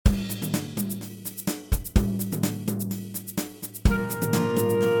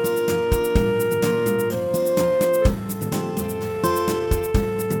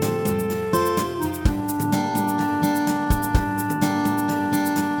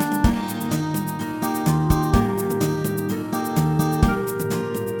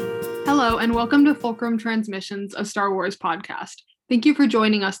Hello, and welcome to Fulcrum Transmissions, a Star Wars podcast. Thank you for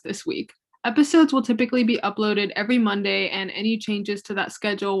joining us this week. Episodes will typically be uploaded every Monday, and any changes to that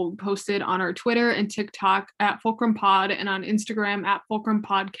schedule will be posted on our Twitter and TikTok at Fulcrum Pod and on Instagram at Fulcrum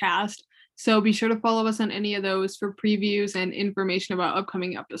Podcast. So be sure to follow us on any of those for previews and information about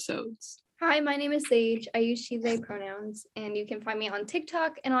upcoming episodes. Hi, my name is Sage. I use she, they pronouns, and you can find me on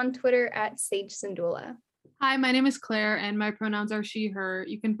TikTok and on Twitter at Sage Sindula. Hi, my name is Claire, and my pronouns are she, her.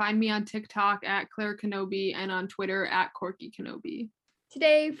 You can find me on TikTok at Claire Kenobi and on Twitter at Corky Kenobi.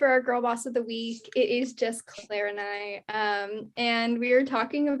 Today, for our Girl Boss of the Week, it is just Claire and I, and we are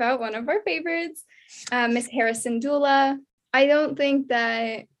talking about one of our favorites, Miss Hera Syndulla. I don't think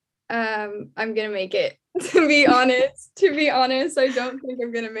that I'm going to make it, to be honest. I don't think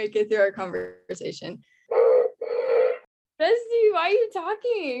I'm going to make it through our conversation. Bestie, why are you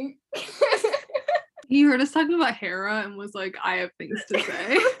talking? He heard us talking about Hera and was like, I have things to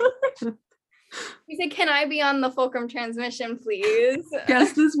say. He said, can I be on the Fulcrum transmission, please?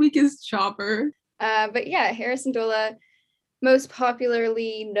 Guess this week is Chopper. But yeah, Hera Syndulla, most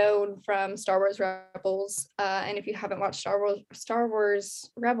popularly known from Star Wars Rebels. And if you haven't watched Star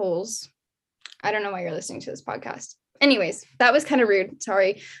Wars Rebels, I don't know why you're listening to this podcast. Anyways, that was kind of rude.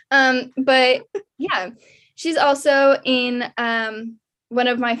 Sorry. But yeah, she's also in one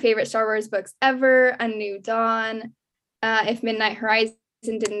of my favorite Star Wars books ever, A New Dawn. If Midnight Horizon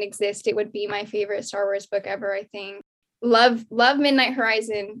didn't exist, it would be my favorite Star Wars book ever, I think. Love Midnight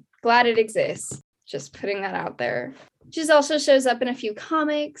Horizon. Glad it exists. Just putting that out there. She also shows up in a few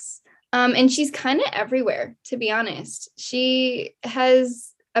comics. And she's kind of everywhere, to be honest. She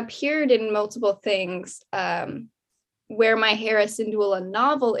has appeared in multiple things. Where my Hera Syndulla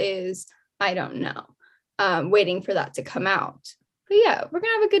novel is, I don't know. Waiting for that to come out. But yeah, we're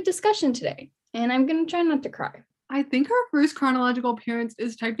going to have a good discussion today. And I'm going to try not to cry. I think her first chronological appearance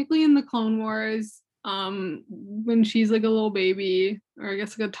is technically in the Clone Wars, when she's like a little baby, or I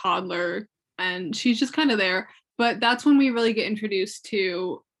guess like a toddler, and she's just kind of there. But that's when we really get introduced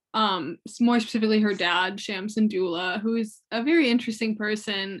to, more specifically, her dad, Sham Syndulla, who is a very interesting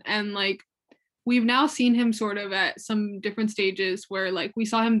person. And like, we've now seen him sort of at some different stages where like we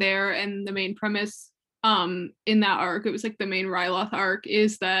saw him there, and the main premise in that arc, it was like the main Ryloth arc,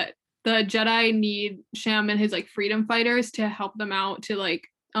 is that the Jedi need Sham and his like freedom fighters to help them out to like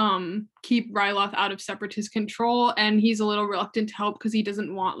keep Ryloth out of Separatist control, and he's a little reluctant to help because he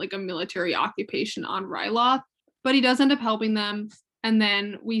doesn't want like a military occupation on Ryloth, but he does end up helping them. And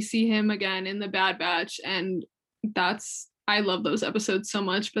then we see him again in the Bad Batch, and I love those episodes so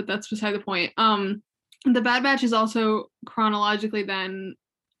much, but that's beside the point. The Bad Batch is also chronologically then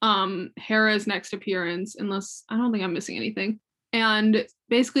Hera's next appearance, unless I don't think I'm missing anything. And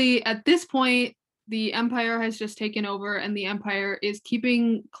basically at this point, the Empire has just taken over, and the Empire is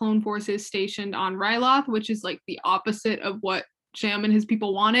keeping clone forces stationed on Ryloth, which is like the opposite of what Sham and his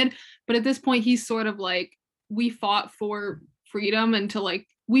people wanted. But at this point, he's sort of like, we fought for freedom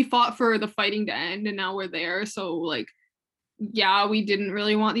we fought for the fighting to end, and now we're there. So like, yeah, we didn't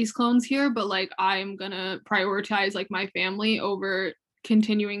really want these clones here, but like, I'm gonna prioritize like my family over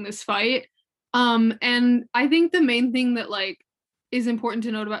continuing this fight. And I think the main thing that like is important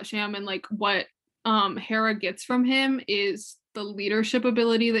to note about Sham and like what Hera gets from him is the leadership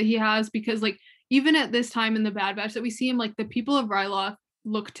ability that he has, because like even at this time in the Bad Batch that we see him, like the people of Ryloth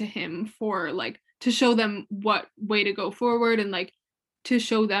look to him for like to show them what way to go forward, and like to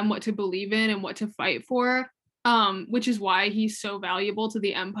show them what to believe in and what to fight for, which is why he's so valuable to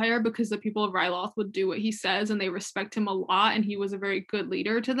the Empire, because the people of Ryloth would do what he says and they respect him a lot, and he was a very good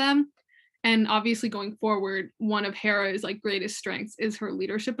leader to them. And obviously going forward, one of Hera's like greatest strengths is her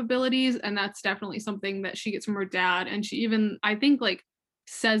leadership abilities, and that's definitely something that she gets from her dad. And she even, I think, like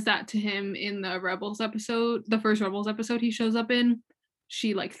says that to him in the Rebels episode, the first Rebels episode he shows up in.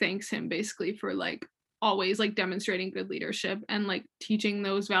 She like thanks him basically for like always like demonstrating good leadership and like teaching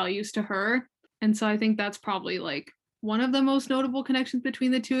those values to her. And so I think that's probably like one of the most notable connections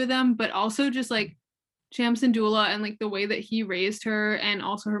between the two of them, but also just like Sham Syndulla and like the way that he raised her, and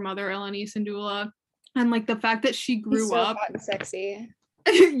also her mother Eleni Syndulla, and like the fact that she grew so up hot and sexy.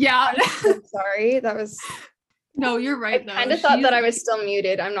 Yeah. I'm sorry, that was no, you're right. I kind of thought that I was still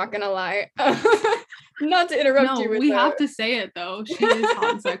muted. I'm not gonna lie. Not to interrupt you. We have to say it though. She is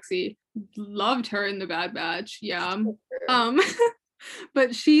hot and sexy. Loved her in the Bad Batch. Yeah.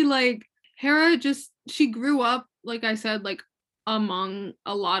 But she like Hera she grew up, like I said, like among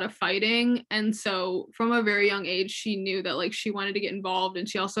a lot of fighting, and so from a very young age she knew that like she wanted to get involved, and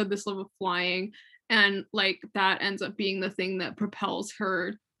she also had this love of flying, and like that ends up being the thing that propels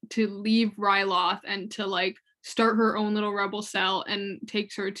her to leave Ryloth and to like start her own little rebel cell and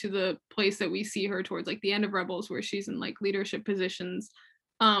takes her to the place that we see her towards like the end of Rebels, where she's in like leadership positions.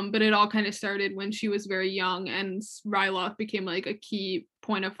 But it all kind of started when she was very young, and Ryloth became like a key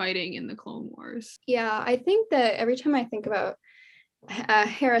point of fighting in the Clone Wars. Yeah, I think that every time I think about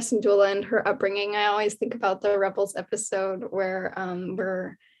Hera Syndulla and her upbringing, I always think about the Rebels episode where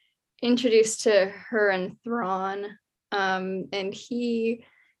we're introduced to her and Thrawn, and he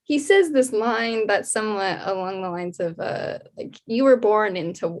says this line that's somewhat along the lines of like, you were born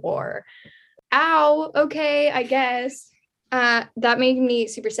into war. Ow, okay, I guess. That made me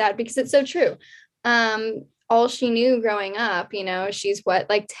super sad because it's so true. All she knew growing up, you know, she's what,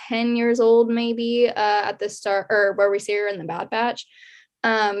 like 10 years old maybe at the start, or where we see her in the Bad Batch.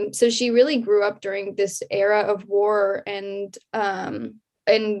 So she really grew up during this era of war, and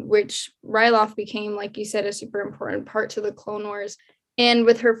in which Ryloth became, like you said, a super important part to the Clone Wars. And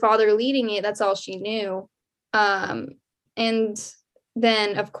with her father leading it, that's all she knew. And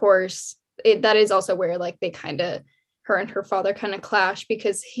then, of course, that is also where like they kind of, her and her father kind of clash,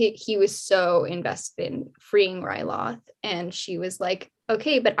 because he was so invested in freeing Ryloth, and she was like,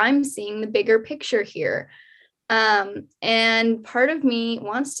 okay, but I'm seeing the bigger picture here. And part of me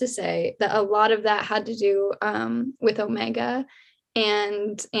wants to say that a lot of that had to do with Omega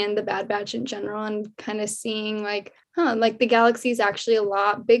and the Bad Batch in general, and kind of seeing like, like the galaxy is actually a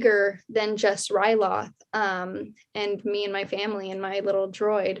lot bigger than just Ryloth, and me and my family and my little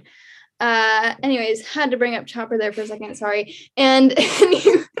droid. Anyways, had to bring up Chopper there for a second, sorry. And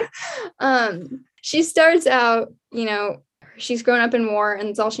she starts out, you know, she's grown up in war and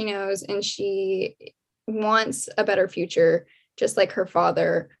it's all she knows, and she wants a better future, just like her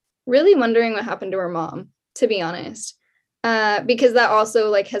father, really wondering what happened to her mom, to be honest, because that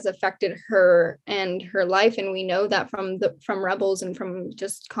also like has affected her and her life, and we know that from Rebels and from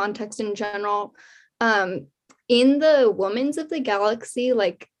just context in general. In the Women's of the Galaxy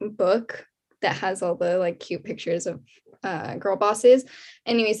like book that has all the like cute pictures of girl bosses,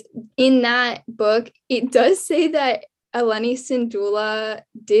 anyways, in that book it does say that Eleni Syndulla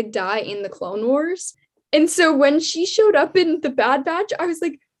did die in the Clone Wars. And so when she showed up in the Bad Batch, I was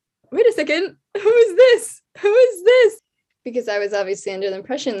like, wait a second, who is this? Because I was obviously under the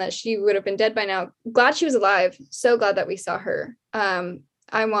impression that she would have been dead by now. Glad she was alive. So glad that we saw her.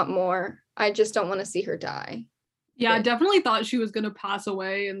 I want more. I just don't want to see her die. Yeah, I definitely thought she was gonna pass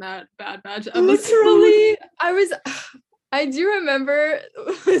away in that Bad Batch episode. Literally, I do remember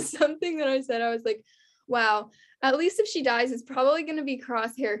something that I said. I was like, wow, at least if she dies, it's probably going to be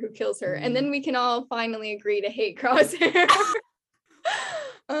Crosshair who kills her. And then we can all finally agree to hate Crosshair.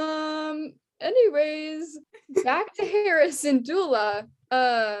 Anyways, back to Hera Syndulla.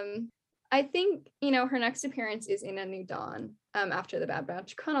 I think, you know, her next appearance is in A New Dawn, after the Bad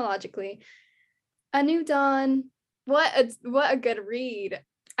Batch, chronologically. A New Dawn, what a good read.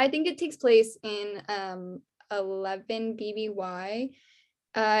 I think it takes place in 11 BBY.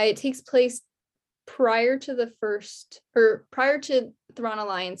 It takes place prior to Thrawn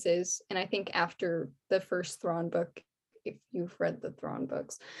Alliances, and I think after the first Thrawn book, if you've read the Thrawn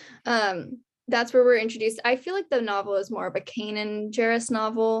books. That's where we're introduced. I feel like the novel is more of a Kanan Jarrus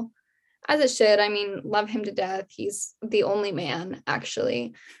novel, as it should. I mean, love him to death. He's the only man,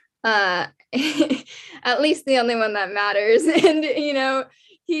 actually. At least the only one that matters. And, you know,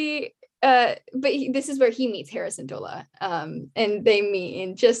 this is where he meets Hera Syndulla, and they meet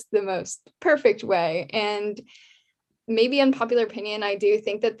in just the most perfect way. And maybe unpopular opinion, I do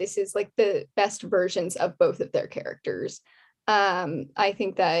think that this is like the best versions of both of their characters. I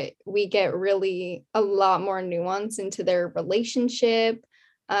think that we get really a lot more nuance into their relationship.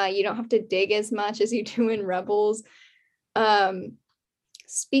 You don't have to dig as much as you do in Rebels.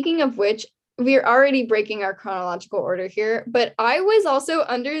 Speaking of which, we're already breaking our chronological order here, but I was also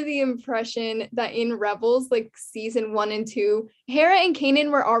under the impression that in Rebels, like season 1 and 2, Hera and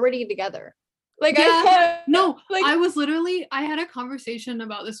Kanan were already together. Like, yeah, I had a conversation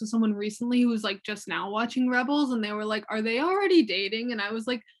about this with someone recently who was like just now watching Rebels, and they were like, are they already dating? And I was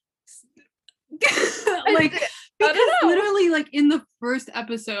like, like, because literally like in the first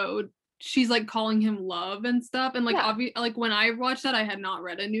episode, she's like calling him love and stuff. And like, like when I watched that, I had not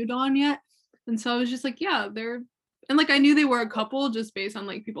read A New Dawn yet. And so I was just like, yeah, and like I knew they were a couple just based on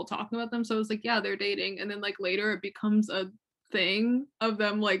like people talking about them. So I was like, yeah, they're dating. And then like later it becomes a thing of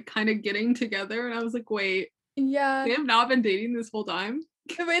them like kind of getting together. And I was like, wait, yeah, they have not been dating this whole time?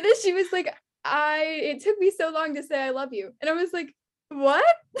 The way that she was like, it took me so long to say I love you. And I was like, what?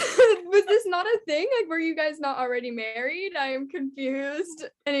 Was this not a thing? Like, were you guys not already married? I am confused.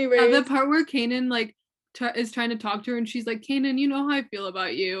 Anyway, the part where Kanan like is trying to talk to her, and she's like, Kanan, you know how I feel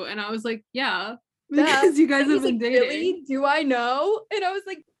about you. And I was like, yeah, because you guys And have he's been like, dating. really? Do I know? And I was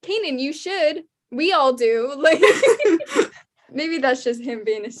like, Kanan, you should. We all do. Like, maybe that's just him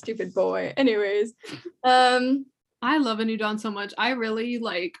being a stupid boy. Anyways, I love A New Dawn so much. I really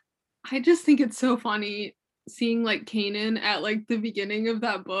like, I just think it's so funny seeing like Kanan at like the beginning of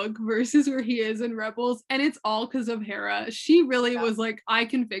that book versus where he is in Rebels. And it's all because of Hera. She really was like, I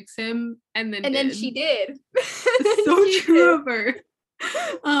can fix him. And then she did. It's so true of her.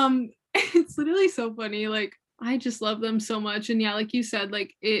 It's literally so funny. Like, I just love them so much. And yeah, like you said,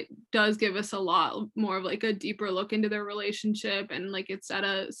 like it does give us a lot more of like a deeper look into their relationship, and like it's at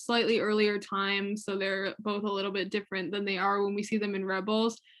a slightly earlier time, so they're both a little bit different than they are when we see them in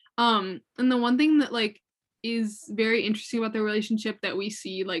Rebels. And the one thing that like is very interesting about their relationship that we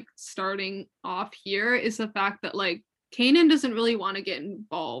see like starting off here is the fact that like Kanan doesn't really want to get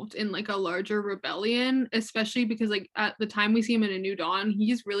involved in like a larger rebellion, especially because like at the time we see him in A New Dawn,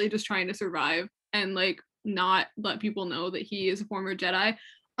 he's really just trying to survive and like not let people know that he is a former Jedi.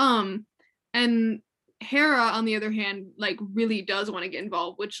 And Hera, on the other hand, like really does want to get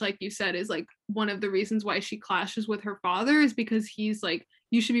involved, which, like you said, is like one of the reasons why she clashes with her father, is because he's like,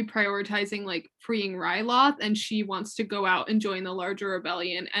 you should be prioritizing like freeing Ryloth, and she wants to go out and join the larger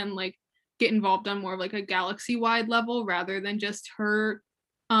rebellion and like get involved on more of like a galaxy-wide level rather than just her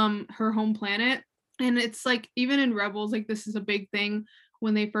home planet. And it's like even in Rebels, like this is a big thing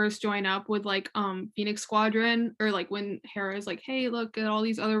when they first join up with like Phoenix Squadron, or like when Hera is like, hey, look at all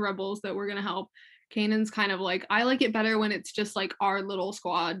these other rebels that we're gonna help. Kanan's kind of like, I like it better when it's just like our little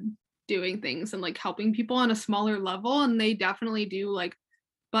squad doing things and like helping people on a smaller level. And they definitely do like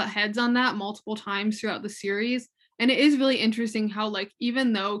butt heads on that multiple times throughout the series. And it is really interesting how like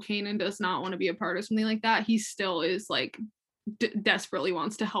even though Kanan does not want to be a part of something like that, he still is like desperately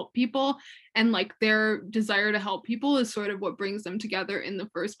wants to help people, and like their desire to help people is sort of what brings them together in the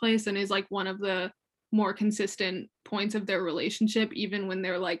first place, and is like one of the more consistent points of their relationship, even when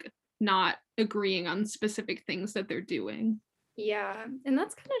they're like not agreeing on specific things that they're doing. Yeah, and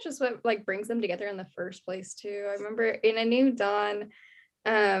that's kind of just what like brings them together in the first place too. I remember in A New Dawn,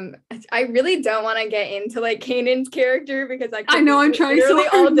 I really don't want to get into like Kanan's character because I know I'm trying literally so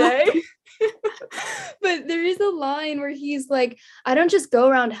all hard not day. But there is a line where he's like, I don't just go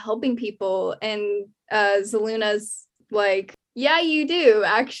around helping people, and Zaluna's like, yeah, you do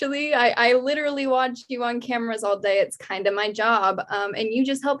actually. I literally watch you on cameras all day. It's kind of my job. And you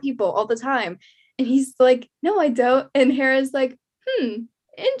just help people all the time. And he's like, no, I don't. And Hera's like,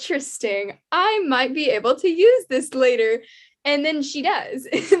 interesting. I might be able to use this later. And then she does.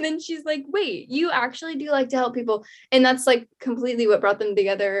 And then she's like, wait, you actually do like to help people. And that's like completely what brought them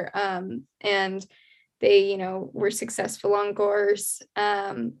together. And they, you know, were successful on Gorse.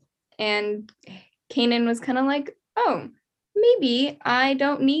 And Kanan was kind of like, oh, maybe I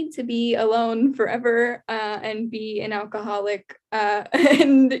don't need to be alone forever and be an alcoholic.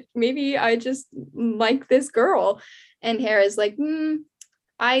 And maybe I just like this girl. And Hera's like,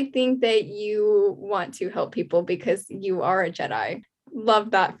 I think that you want to help people because you are a Jedi.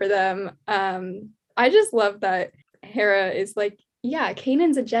 Love that for them. I just love that Hera is like, yeah,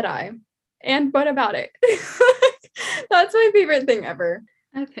 Kanan's a Jedi. And what about it? That's my favorite thing ever.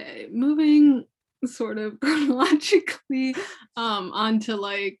 Okay, moving sort of chronologically onto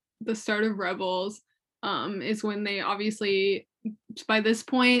like the start of Rebels is when they obviously, by this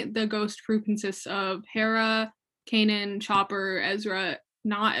point, the Ghost crew consists of Hera, Kanan, Chopper, Ezra,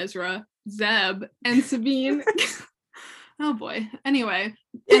 not Ezra, Zeb, and Sabine. Oh boy. Anyway,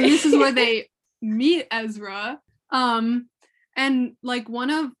 and this is where they meet Ezra. And like one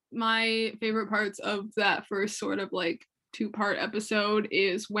of my favorite parts of that first sort of like 2-part episode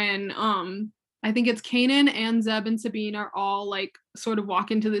is when I think it's Kanan and Zeb and Sabine are all like sort of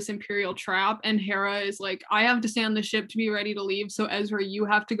walk into this Imperial trap, and Hera is like, I have to stay on the ship to be ready to leave, so Ezra, you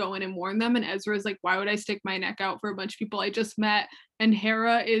have to go in and warn them. And Ezra is like, why would I stick my neck out for a bunch of people I just met? And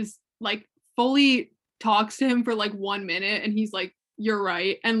Hera is like fully talks to him for like 1 minute, and he's like, you're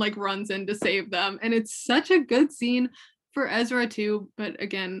right, and like runs in to save them. And it's such a good scene for Ezra too, but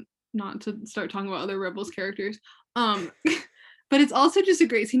again, not to start talking about other Rebels characters. But it's also just a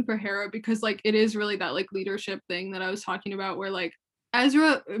great scene for Hera because like it is really that like leadership thing that I was talking about, where like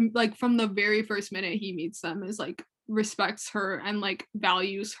Ezra, like from the very first minute he meets them, is like respects her and like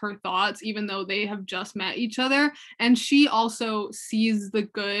values her thoughts, even though they have just met each other. And she also sees the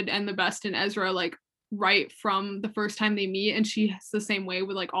good and the best in Ezra, like right from the first time they meet. And she's the same way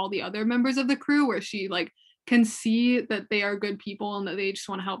with like all the other members of the crew, where she like can see that they are good people and that they just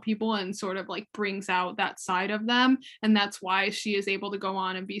want to help people, and sort of like brings out that side of them. And that's why she is able to go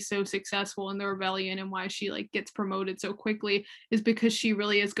on and be so successful in the rebellion, and why she like gets promoted so quickly, is because she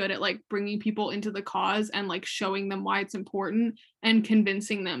really is good at like bringing people into the cause and like showing them why it's important and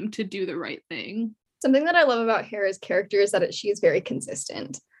convincing them to do the right thing. Something that I love about Hera's character is that she is very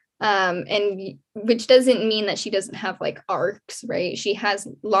consistent. And which doesn't mean that she doesn't have like arcs, right? She has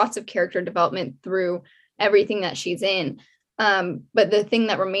lots of character development through everything that she's in. But the thing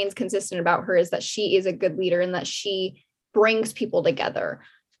that remains consistent about her is that she is a good leader and that she brings people together.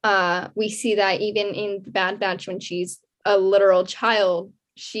 We see that even in the Bad Batch when she's a literal child,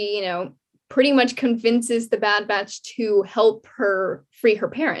 she, you know, pretty much convinces the Bad Batch to help her free her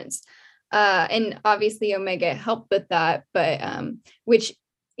parents. And obviously Omega helped with that, but which,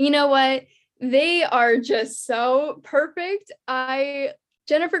 you know what? They are just so perfect.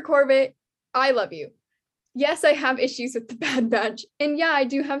 Jennifer Corbett, I love you. Yes, I have issues with the Bad Batch. And yeah, I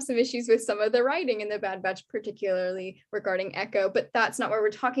do have some issues with some of the writing in the Bad Batch, particularly regarding Echo, but that's not what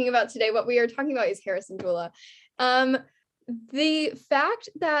we're talking about today. What we are talking about is Hera Syndulla. The fact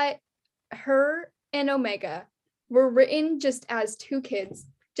that her and Omega were written just as two kids,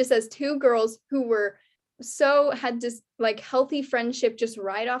 just as two girls who were had just like healthy friendship just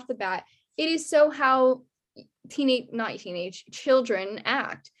right off the bat. It is so how children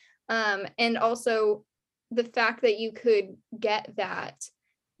act. And also the fact that you could get that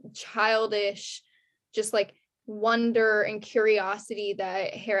childish, just like wonder and curiosity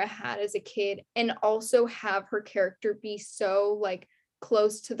that Hera had as a kid, and also have her character be so like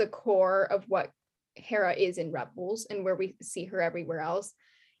close to the core of what Hera is in Rebels and where we see her everywhere else.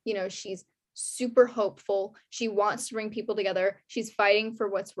 You know, she's super hopeful. She wants to bring people together. She's fighting for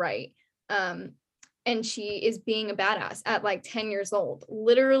what's right. And she is being a badass at like 10 years old.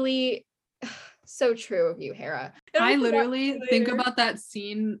 Literally, so true of you, Hera. I literally think about that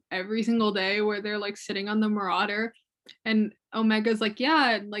scene every single day where they're like sitting on the Marauder and Omega's like,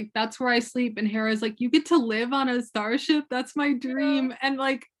 yeah, like that's where I sleep. And Hera's like, you get to live on a starship? That's my dream. Yeah. And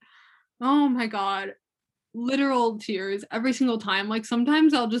like, oh my God, literal tears every single time. Like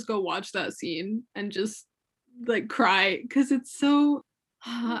sometimes I'll just go watch that scene and just like cry because it's so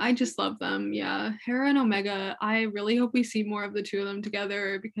I just love them. Yeah, Hera and Omega, I really hope we see more of the two of them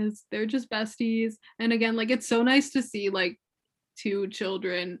together because they're just besties. And again, like it's so nice to see like two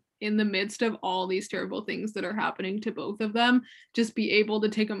children in the midst of all these terrible things that are happening to both of them just be able to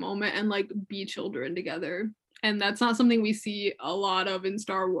take a moment and like be children together. And that's not something we see a lot of in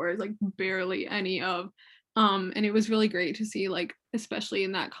Star Wars, like barely any of. And it was really great to see, like, especially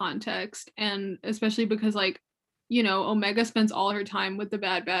in that context, and especially because like, you know, Omega spends all her time with the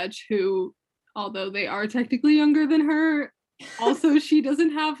Bad Batch, who, although they are technically younger than her, also she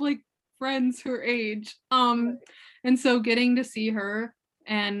doesn't have like friends her age. And so getting to see her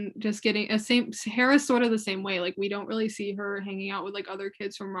and just getting a same Hera's sort of the same way. Like we don't really see her hanging out with like other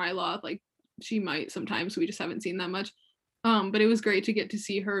kids from Ryloth. Like she might sometimes, we just haven't seen that much. But it was great to get to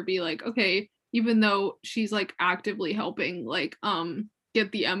see her be like, okay, even though she's like actively helping like get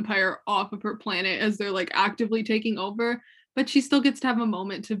the Empire off of her planet as they're like actively taking over, but she still gets to have a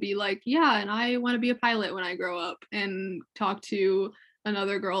moment to be like, yeah, and I want to be a pilot when I grow up, and talk to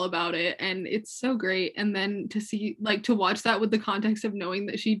another girl about it. And it's so great. And then to see, like, to watch that with the context of knowing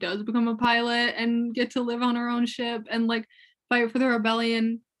that she does become a pilot and get to live on her own ship and like fight for the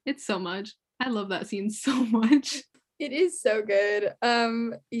rebellion, it's so much. I love that scene so much. It is so good.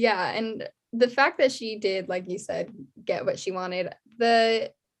 Yeah, and the fact that she did, like you said, get what she wanted,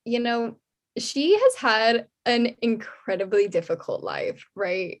 you know, she has had an incredibly difficult life,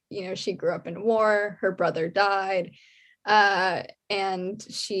 right? You know, she grew up in war, her brother died, and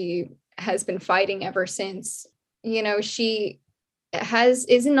she has been fighting ever since. You know, she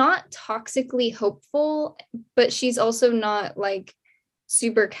is not toxically hopeful, but she's also not like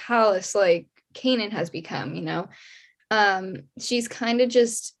super callous like Kanan has become, you know. She's kind of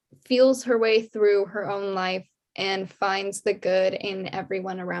just feels her way through her own life and finds the good in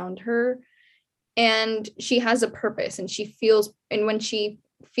everyone around her. And she has a purpose, and when she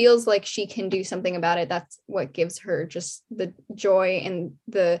feels like she can do something about it, that's what gives her just the joy and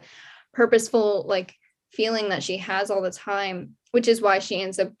the purposeful like feeling that she has all the time, which is why she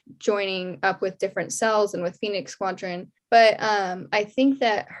ends up joining up with different cells and with Phoenix Squadron. But I think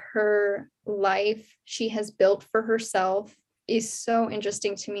that her life she has built for herself is so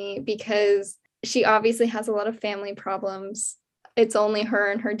interesting to me because she obviously has a lot of family problems. It's only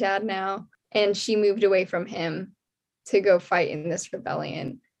her and her dad now, and she moved away from him to go fight in this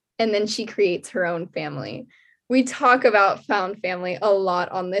rebellion. And then she creates her own family, we talk about found family a lot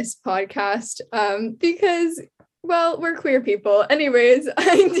on this podcast because, well, we're queer people. Anyways,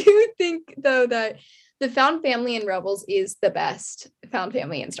 I do think, though, that the found family in Rebels is the best found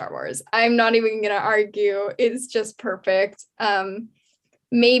family in Star Wars. I'm not even going to argue. It's just perfect.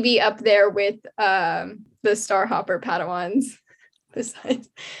 Maybe up there with the Starhopper Padawans. Besides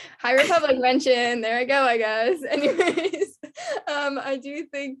High Republic mention, there I go, I guess. Anyways, I do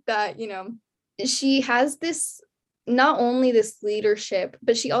think that, you know, she has this, not only this leadership,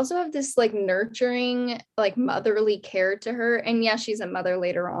 but she also have this like nurturing, like motherly care to her. And yeah, she's a mother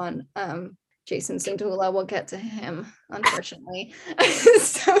later on. Jason Syndulla, we'll get to him, unfortunately.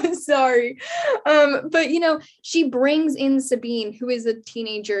 So sorry. But you know, she brings in Sabine, who is a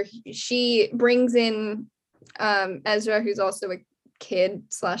teenager. She brings in Ezra, who's also a kid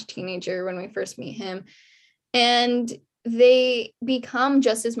 / teenager when we first meet him. And they become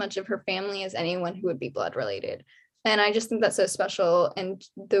just as much of her family as anyone who would be blood related. And I just think that's so special. And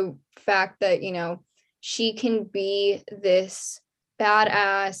the fact that, you know, she can be this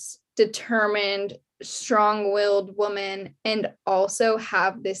badass, determined, strong-willed woman and also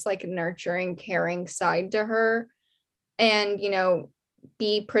have this like nurturing, caring side to her, and, you know,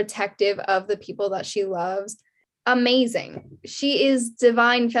 be protective of the people that she loves. Amazing. She is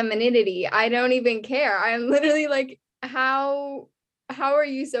divine femininity. I don't even care. I'm literally like, how are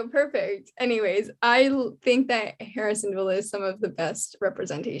you so perfect? Anyways, I think that Hera Syndulla is some of the best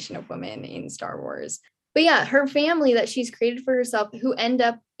representation of women in Star Wars. But yeah, her family that she's created for herself, who end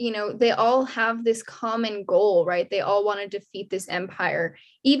up, you know, they all have this common goal, right? They all want to defeat this empire.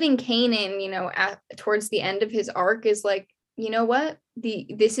 Even Kanan, you know, towards the end of his arc is like, you know what?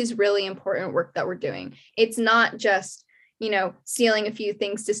 This is really important work that we're doing. It's not just, you know, stealing a few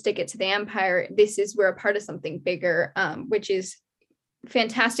things to stick it to the empire. We're a part of something bigger, which is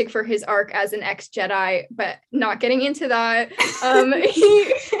fantastic for his arc as an ex-Jedi, but not getting into that.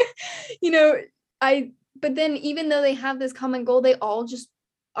 You know, but then even though they have this common goal, they all just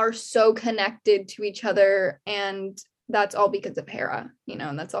are so connected to each other. And that's all because of Hera, you know,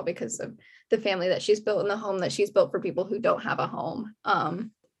 and that's all because of the family that she's built and the home that she's built for people who don't have a home.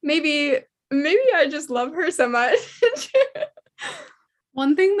 Maybe I just love her so much.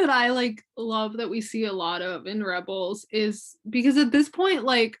 One thing that I like love that we see a lot of in Rebels is because at this point,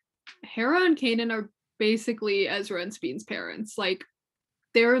 like, Hera and Kanan are basically Ezra and Sabine's parents. Like,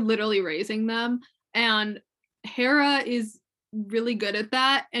 they're literally raising them, and Hera is really good at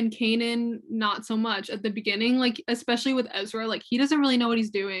that, and Kanan not so much at the beginning, like especially with Ezra. Like, he doesn't really know what he's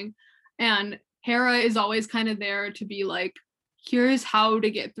doing, and Hera is always kind of there to be like, here's how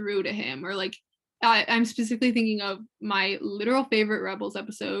to get through to him, or like, I'm specifically thinking of my literal favorite Rebels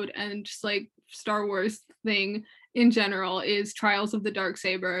episode, and just like Star Wars thing in general, is Trials of the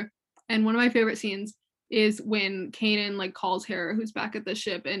Darksaber. And one of my favorite scenes is when Kanan like calls Hera, who's back at the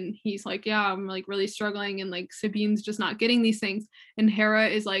ship, and he's like, yeah, I'm like really struggling, and like Sabine's just not getting these things. And Hera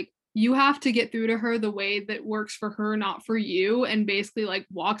is like, you have to get through to her the way that works for her, not for you, and basically like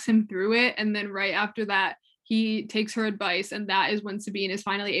walks him through it. And then right after that, he takes her advice, and that is when Sabine is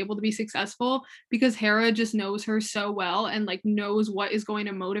finally able to be successful, because Hera just knows her so well and like knows what is going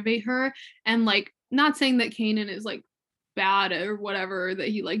to motivate her. And like, not saying that Kanan is like bad or whatever, that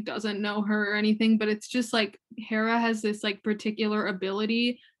he like doesn't know her or anything, but it's just like Hera has this like particular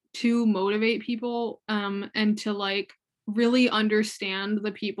ability to motivate people, and to like really understand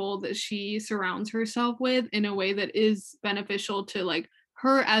the people that she surrounds herself with in a way that is beneficial to like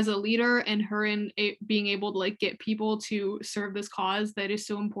her as a leader, and her in being able to like get people to serve this cause that is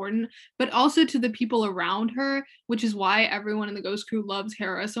so important, but also to the people around her, which is why everyone in the Ghost Crew loves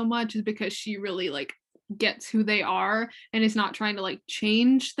Hera so much, is because she really like gets who they are and is not trying to like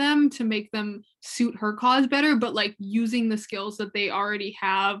change them to make them suit her cause better, but like using the skills that they already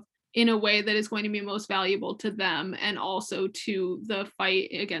have in a way that is going to be most valuable to them and also to the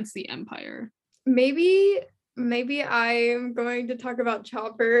fight against the Empire. Maybe I'm going to talk about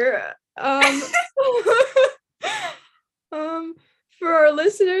Chopper. For our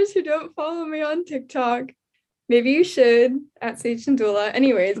listeners who don't follow me on TikTok, maybe you should, at Sage Syndulla.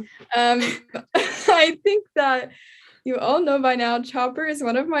 Anyways, I think that you all know by now, Chopper is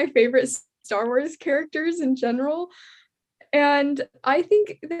one of my favorite Star Wars characters in general. And I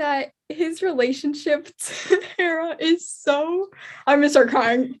think that his relationship to Hera is so... I'm gonna start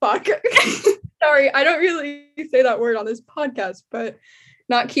crying. Fuck. Sorry, I don't really say that word on this podcast, but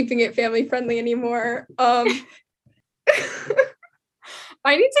not keeping it family friendly anymore. I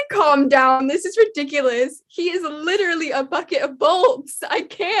need to calm down. This is ridiculous. He is literally a bucket of bolts. I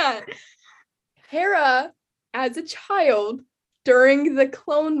can't. Hera, as a child during the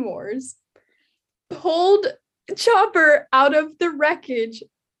Clone Wars, pulled Chopper out of the wreckage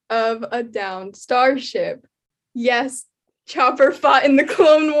of a downed starship. Yes, Chopper fought in the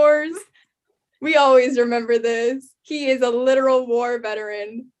Clone Wars. We always remember this. He is a literal war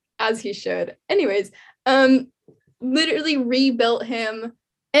veteran, as he should. Anyways, literally rebuilt him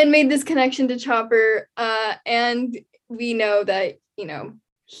and made this connection to Chopper. And we know that,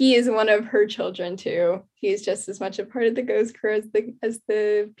 he is one of her children too. He's just as much a part of the Ghost Crew as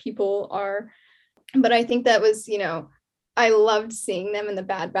the people are. But I think that was, I loved seeing them in the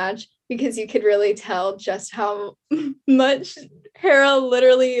Bad Batch because you could really tell just how much Hera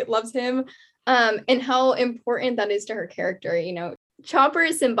literally loves him, and how important that is to her character. Chopper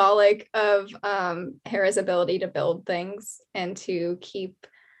is symbolic of Hera's ability to build things and to keep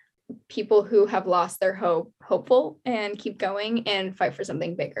people who have lost their hope hopeful and keep going and fight for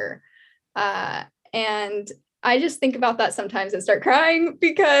something bigger. And I just think about that sometimes and start crying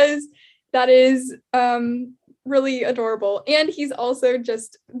because that is really adorable. And he's also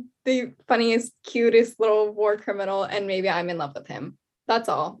just the funniest, cutest little war criminal, and maybe I'm in love with him. That's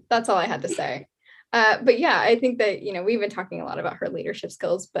all I had to say. But yeah, I think that, we've been talking a lot about her leadership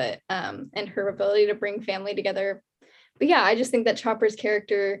skills, but and her ability to bring family together. But yeah, I just think that Chopper's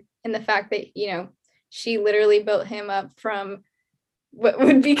character and the fact that, she literally built him up from what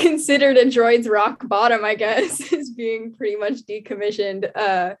would be considered a droid's rock bottom, I guess, is being pretty much decommissioned.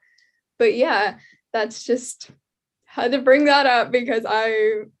 But yeah, that's just had to bring that up because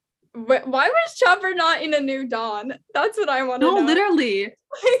why was Chopper not in A New Dawn? That's what I want to know. No, literally.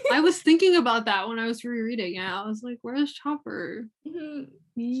 I was thinking about that when I was rereading it. I was like, where's Chopper?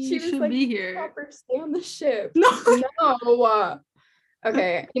 He should be here. Chopper, stay on the ship. No.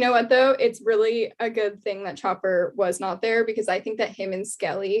 Okay, you know what though? It's really a good thing that Chopper was not there because I think that him and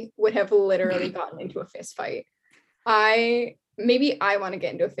Skelly would have literally gotten into a fist fight. Maybe I want to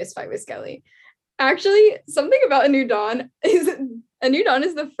get into a fist fight with Skelly. Actually, something about A New Dawn is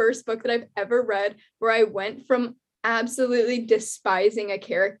the first book that I've ever read where I went from absolutely despising a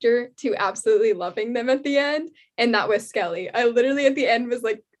character to absolutely loving them at the end, and that was Skelly. I literally at the end was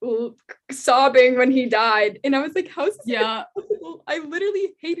like sobbing when he died, and I was like, how is this possible? I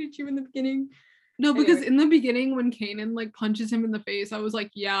literally hated you in the beginning. No, because in the beginning when Kanan like punches him in the face, I was like,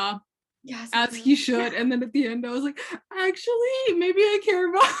 yeah, yes, as he should. And then at the end I was like, actually maybe I care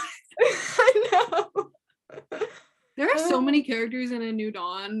about it. I know. There are so many characters in A New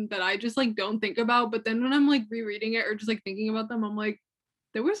Dawn that I just like don't think about, but then when I'm like rereading it or just like thinking about them, I'm like,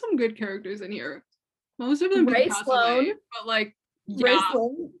 there were some good characters in here. Most of them did pass away, but like, Ray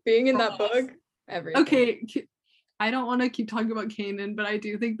Sloan being in that book, everything. Okay, I don't want to keep talking about Kanan, but I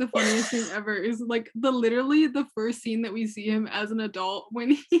do think the funniest thing ever is like literally the first scene that we see him as an adult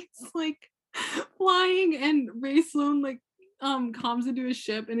when he's like flying and Ray Sloan like comes into his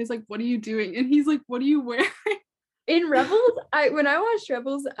ship and is like, what are you doing? And he's like, what are you wearing? In Rebels, when I watched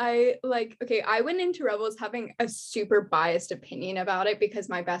Rebels, I went into Rebels having a super biased opinion about it because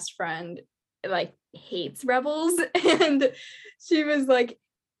my best friend like hates Rebels, and she was like,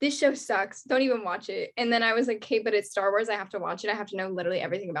 this show sucks, don't even watch it. And then I was like, okay, but it's Star Wars, I have to watch it, I have to know literally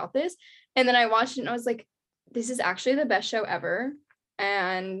everything about this. And then I watched it and I was like, this is actually the best show ever.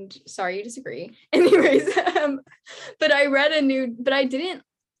 And sorry you disagree. Anyways, but I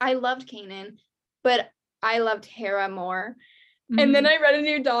loved Kanan, but I loved Hera more. Mm-hmm. And then I read A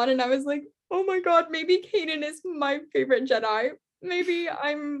New Dawn and I was like, oh my god, maybe Kanan is my favorite Jedi. Maybe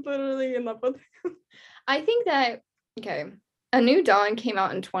I'm literally in love with him. I think that, okay, A New Dawn came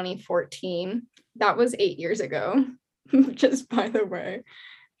out in 2014. That was 8 years ago. Just by the way.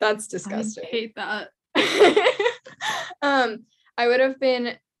 That's disgusting. I hate that. I would have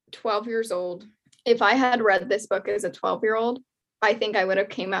been 12 years old. If I had read this book as a 12-year-old, I think I would have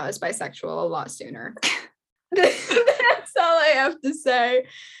came out as bisexual a lot sooner. That's all I have to say.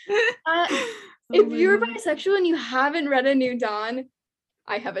 If you're bisexual and you haven't read A New Dawn,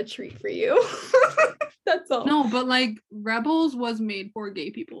 I have a treat for you. That's all. No, but like Rebels was made for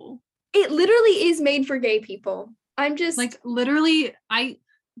gay people. It literally is made for gay people. I'm just like literally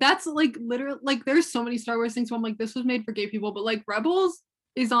that's like literally like there's so many Star Wars things where I'm like, this was made for gay people, but like Rebels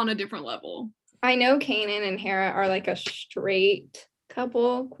is on a different level. I know Kanan and Hera are like a straight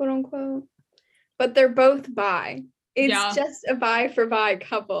couple, quote unquote, but they're both bi. It's just a bi for bi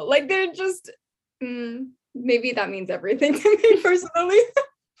couple. Like they're just maybe that means everything to me personally.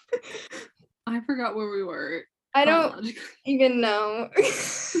 I forgot where we were. I don't even know.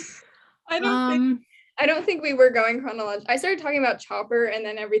 I don't think we were going chronologically. I started talking about Chopper and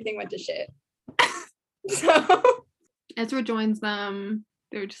then everything went to shit. So Ezra joins them.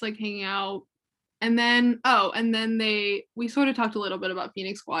 They're just like hanging out. And then we sort of talked a little bit about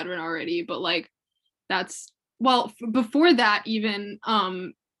Phoenix Squadron already, but like that's well, before that even,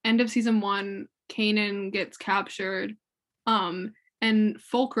 end of season 1, Kanan gets captured, and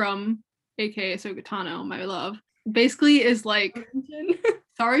Fulcrum, aka Ahsoka Tano, my love, basically is like,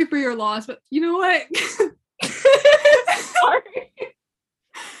 sorry for your loss, but you know what? Sorry.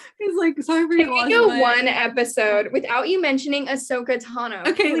 He's like, sorry for your loss. Can we go one episode without you mentioning Ahsoka Tano?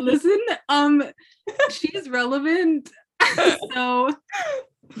 Okay, listen, she's relevant, so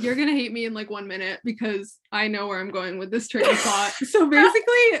you're gonna hate me in like 1 minute because I know where I'm going with this train of thought. So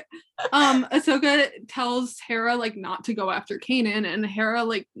basically, Ahsoka tells Hera like not to go after Kanan, and Hera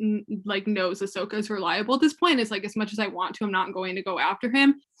like knows Ahsoka is reliable at this point. It's like, as much as I want to, I'm not going to go after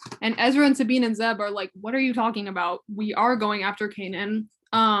him. And Ezra and Sabine and Zeb are like, what are you talking about? We are going after Kanan.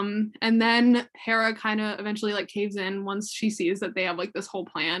 And then Hera kind of eventually like caves in once she sees that they have like this whole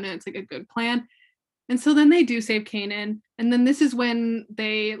plan, and it's like a good plan. And so then they do save Kanan, and then this is when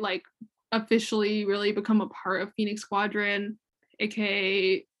they like officially really become a part of Phoenix Squadron,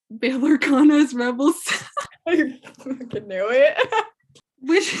 aka Bail Organa's rebels. I fucking knew it.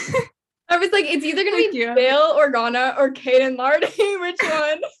 Which I was like, it's either gonna be Bail Organa or Kanan Lardy. Which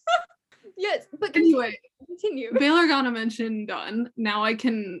one? Yes, but anyway, continue. Bail Organa mention done. Now I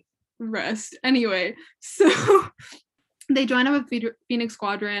can rest. Anyway, so they join up with Phoenix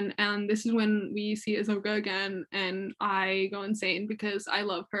Squadron, and this is when we see Ahsoka again, and I go insane because I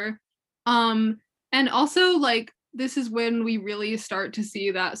love her. And also like this is when we really start to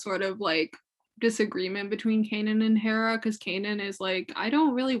see that sort of like disagreement between Kanan and Hera, because Kanan is like, I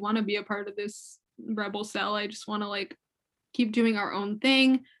don't really want to be a part of this rebel cell. I just want to like keep doing our own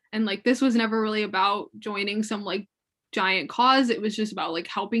thing. And like this was never really about joining some like giant cause. It was just about like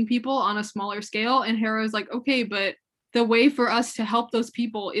helping people on a smaller scale. And Hera is like, okay, but the way for us to help those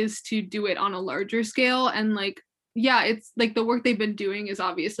people is to do it on a larger scale. And like, yeah, it's like the work they've been doing is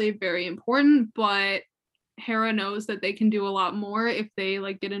obviously very important, but Hera knows that they can do a lot more if they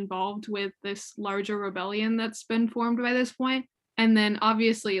like get involved with this larger rebellion that's been formed by this point. And then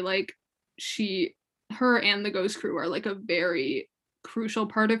obviously like her and the Ghost Crew are like a very crucial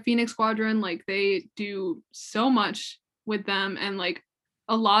part of Phoenix Squadron. Like they do so much with them, and like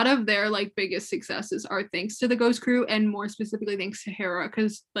a lot of their like biggest successes are thanks to the Ghost Crew, and more specifically thanks to Hera,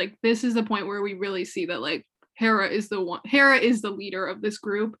 because like this is the point where we really see that like Hera is the leader of this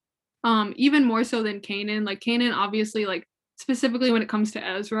group, even more so than Kanan. Like Kanan obviously like specifically when it comes to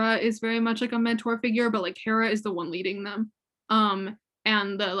Ezra is very much like a mentor figure, but like Hera is the one leading them.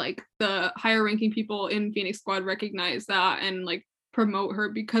 And the higher ranking people in Phoenix Squad recognize that and like promote her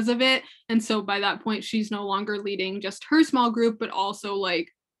because of it. And so by that point she's no longer leading just her small group, but also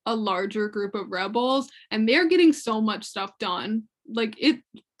like a larger group of rebels, and they're getting so much stuff done. Like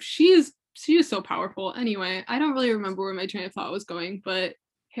she is so powerful. Anyway, I don't really remember where my train of thought was going, but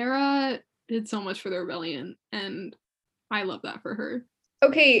Hera did so much for the rebellion, and I love that for her.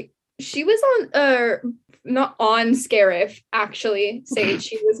 Okay, she was on not on Scarif, actually. Sage,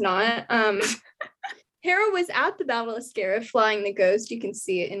 she was not. Hera was at the Battle of Scarif flying the Ghost. You can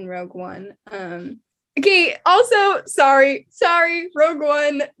see it in Rogue One. Okay, also, sorry, Rogue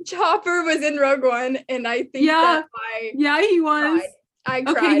One. Chopper was in Rogue One, and I think he was. I cried.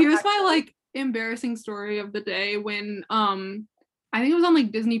 Okay, here's my like embarrassing story of the day when I think it was on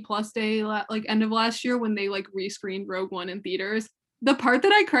like Disney Plus Day, like end of last year, when they like rescreened Rogue One in theaters. The part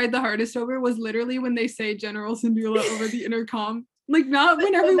that I cried the hardest over was literally when they say General Syndulla over the intercom. Like not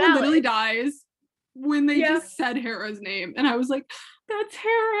when everyone literally dies, when they just said Hera's name, and I was like, that's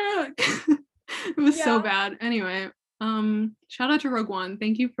Hera. It was so bad. Anyway, shout out to Rogue One.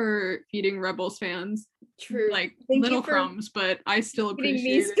 Thank you for feeding Rebels fans like little crumbs, but I still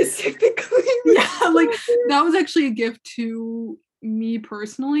appreciate it. Specifically. Yeah, like that was actually a gift to me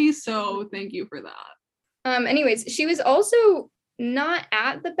personally, so thank you for that. Anyways, she was also not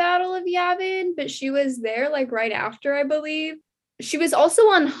at the Battle of Yavin, but she was there like right after, I believe. She was also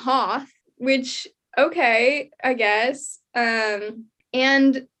on Hoth, which okay, I guess.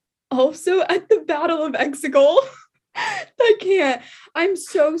 And also at the Battle of Exegol. I can't. I'm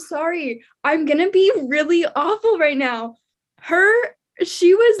so sorry. I'm gonna be really awful right now.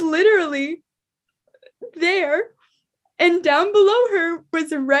 She was literally there, and down below her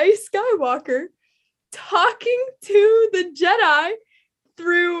was Rey Skywalker talking to the Jedi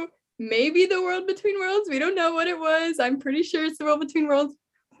through maybe the World Between Worlds. We don't know what it was. I'm pretty sure it's the World Between Worlds,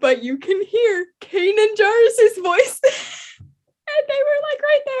 but you can hear Kanan Jarrus's voice. And they were like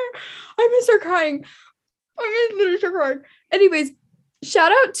right there. I miss her crying. I miss literally her crying. Anyways,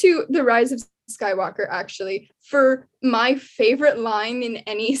 shout out to The Rise of Skywalker, actually, for my favorite line in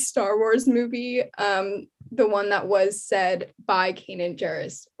any Star Wars movie. the one that was said by Kanan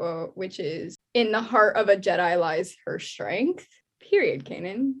Jarrus, which is, "In the heart of a Jedi lies her strength." Period,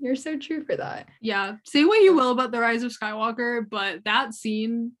 Kanan. You're so true for that. Yeah. Say what you will about The Rise of Skywalker, but that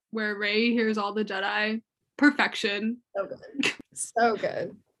scene where Rey hears all the Jedi, perfection. So good. So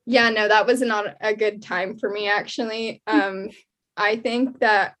good. Yeah, no, that was not a good time for me, actually. I think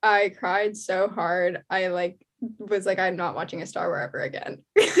that I cried so hard. I was like, I'm not watching a Star Wars ever again.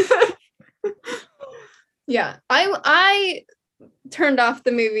 Yeah, I turned off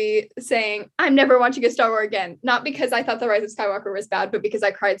the movie saying I'm never watching a Star Wars again. Not because I thought The Rise of Skywalker was bad, but because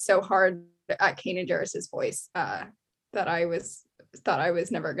I cried so hard at Kanan Jarrus's voice that I thought I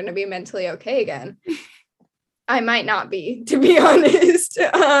was never going to be mentally okay again. I might not be, to be honest.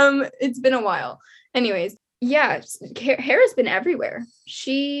 It's been a while. Anyways, yeah, Hera's been everywhere.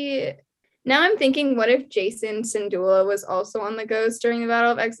 Now I'm thinking, what if Jacen Syndulla was also on the Ghost during the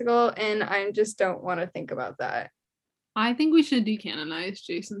Battle of Exegol? And I just don't want to think about that. I think we should decanonize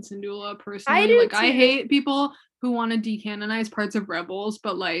Jacen Syndulla personally. I do too. I hate people who want to decanonize parts of Rebels,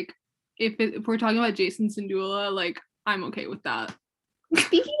 but like if we're talking about Jacen Syndulla, like I'm okay with that.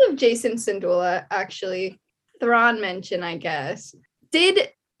 Speaking of Jacen Syndulla, actually, Thrawn mention, I guess. Did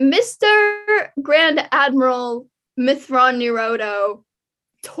Mr. Grand Admiral Mithron Nirodo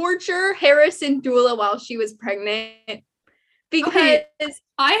torture Hera Syndulla while she was pregnant? Because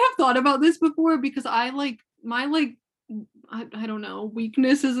I have thought about this before, because I don't know,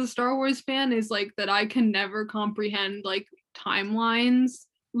 weakness as a Star Wars fan is like that I can never comprehend like timelines.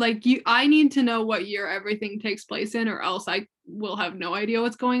 Like I need to know what year everything takes place in, or else I will have no idea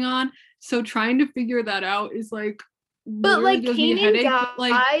what's going on. So trying to figure that out is like, but like Kanan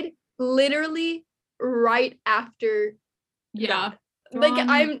died literally right after. Yeah.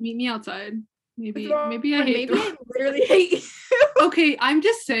 Like meet me outside. Maybe I literally hate you. Okay, I'm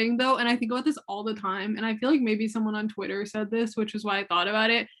just saying though, and I think about this all the time, and I feel like maybe someone on Twitter said this, which is why I thought about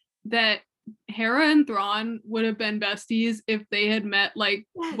it, that Hera and Thrawn would have been besties if they had met like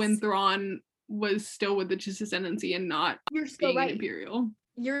when Thrawn was still with the Chiss Ascendancy and not being an Imperial.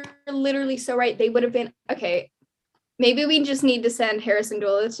 You're literally so right. They would have been okay. Maybe we just need to send Hera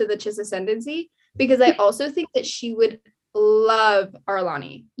Syndulla to the Chiss Ascendancy, because I also think that she would love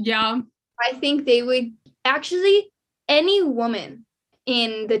Arlani. Yeah. I think they would actually, any woman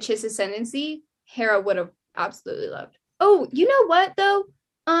in the Chiss Ascendancy, Hera would have absolutely loved. Oh, you know what though?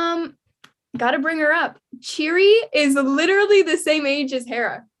 Gotta bring her up. Cheery is literally the same age as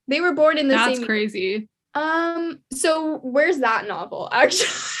Hera. They were born in the same. That's crazy. So where's that novel?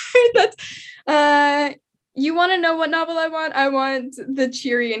 Actually, that's you want to know what novel I want? I want the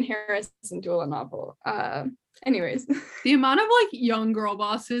Cheery and Hera Syndulla novel. Anyways, the amount of like young girl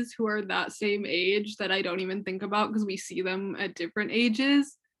bosses who are that same age that I don't even think about because we see them at different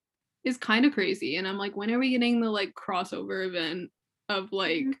ages is kind of crazy. And I'm like, when are we getting the like crossover event of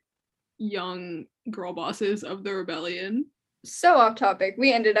like young girl bosses of the rebellion? So off topic.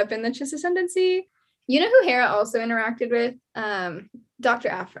 We ended up in the Chiss Ascendancy. You know who Hera also interacted with? Dr.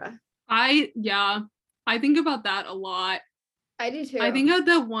 Aphra. I think about that a lot. I do too. I think of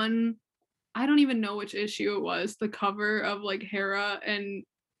the one, I don't even know which issue it was, the cover of like Hera and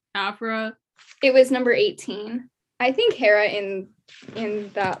Aphra. It was number 18. I think Hera in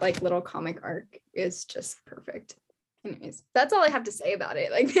that like little comic arc is just perfect. Anyways, that's all I have to say about it.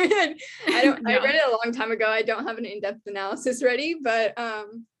 Like I read it a long time ago. I don't have an in-depth analysis ready, but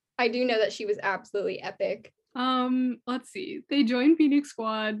I do know that she was absolutely epic. Let's see. They joined Phoenix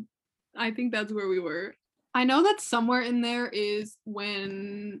Squad. I think that's where we were. I know that somewhere in there is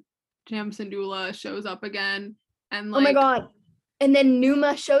when Jam Syndulla shows up again, and like, oh my god, and then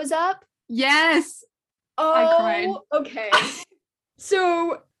Numa shows up. Yes. Oh, I cried. Okay.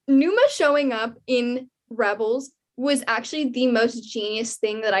 So Numa showing up in Rebels was actually the most genius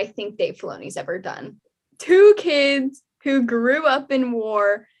thing that I think Dave Filoni's ever done. 2 kids who grew up in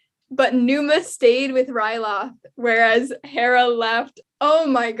war, but Numa stayed with Ryloth, whereas Hera left. Oh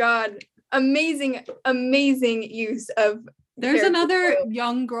my god. Amazing use of. There's another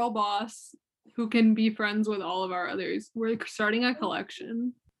young girl boss who can be friends with all of our others. We're starting a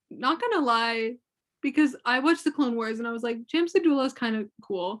collection. Not gonna lie, because I watched the Clone Wars and I was like, Jam Syndulla is kind of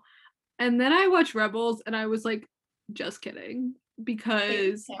cool. And then I watched Rebels and I was like, just kidding.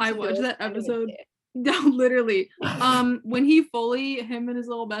 Because I watched that episode. No, literally. When him and his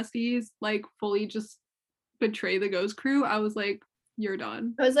little besties like fully just betray the Ghost Crew, I was like, you're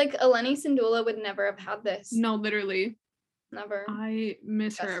done. I was like, Eleni Syndulla would never have had this. No, literally. Never. I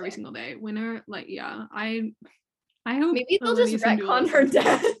miss her every single day. Winner, like, yeah. I hope maybe they'll just retcon her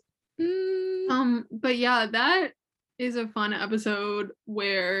death. But yeah, that is a fun episode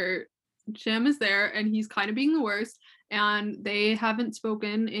where Shem is there and he's kind of being the worst, and they haven't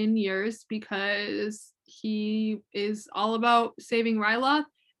spoken in years because he is all about saving Ryloth,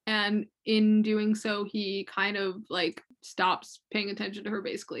 and in doing so he kind of like stops paying attention to her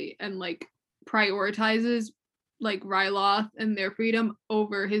basically, and like prioritizes like Ryloth and their freedom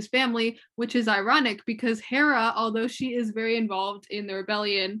over his family, which is ironic because Hera, although she is very involved in the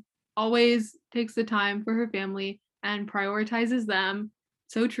rebellion, always takes the time for her family and prioritizes them.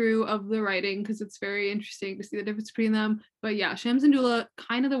 So true of the writing because it's very interesting to see the difference between them. But yeah, Shams and Dula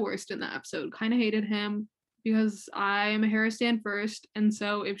kind of the worst in that episode. Kind of hated him because I'm a Hera stan first, and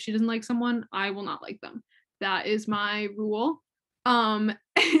so if she doesn't like someone, I will not like them. That is my rule. Um,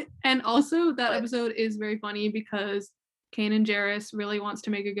 and also that episode is very funny because Kanan Jarrus really wants to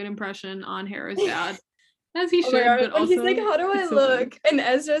make a good impression on Hera's dad, as he should. But also, he's like, "How do I so look?" And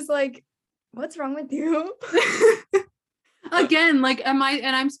Ezra's like, "What's wrong with you?" Again, like,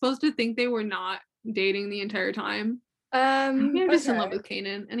 I'm supposed to think they were not dating the entire time. Maybe I'm just in love with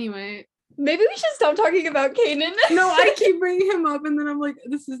Kanan. Anyway, maybe we should stop talking about Kanan. No, I keep bringing him up, and then I'm like,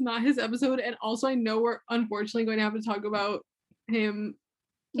 this is not his episode. And also, I know we're unfortunately going to have to talk about him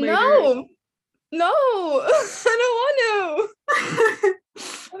later. No, I don't want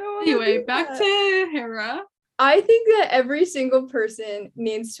to. Anyway, back to Hera. I think that every single person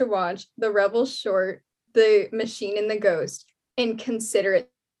needs to watch the Rebels short, The Machine and the Ghost, and consider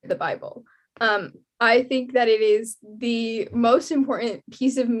it the Bible. I think that it is the most important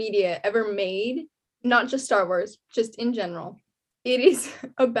piece of media ever made, not just Star Wars, just in general. It is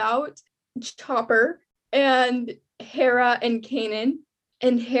about Chopper and Hera and Kanan,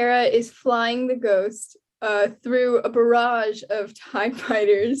 and Hera is flying the Ghost through a barrage of TIE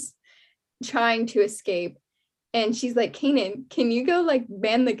fighters trying to escape. And she's like, Kanan, can you go like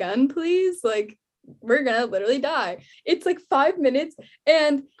man the gun, please? Like, we're gonna literally die. It's like 5 minutes,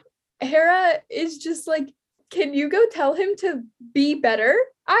 and Hera is just like, can you go tell him to be better,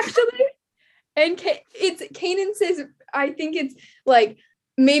 actually? And Kanan says, I think it's like,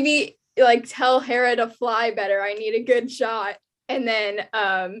 maybe like tell Hera to fly better. I need a good shot. And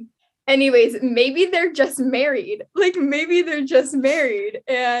then anyways, maybe they're just married. Like, maybe they're just married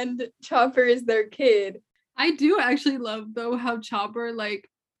and Chopper is their kid. I do actually love though how Chopper like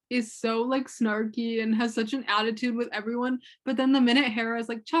is so like snarky and has such an attitude with everyone, but then the minute Hera is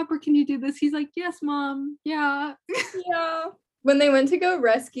like, Chopper, can you do this? He's like, yes, mom. Yeah. Yeah. When they went to go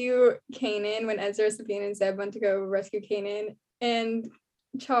rescue Kanan, when Ezra, Sabine, and Zeb went to go rescue Kanan, and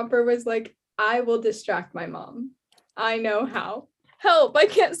Chopper was like, I will distract my mom. I know how. Help, I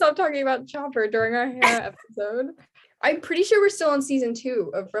can't stop talking about Chopper during our Hera episode. I'm pretty sure we're still on season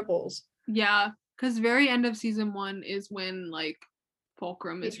 2 of Rebels. Yeah, because very end of season 1 is when like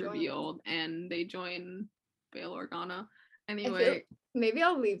Fulcrum is revealed and they join Bail Organa. Anyway. Maybe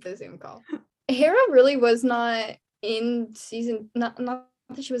I'll leave the Zoom call. Hera really was not in season, not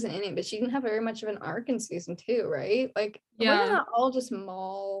that she wasn't in it, but she didn't have very much of an arc in season 2, right? Like, wasn't that all just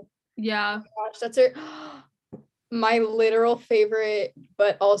Maul? Yeah. Oh gosh, that's her. My literal favorite,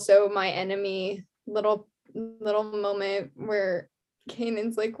 but also my enemy little moment where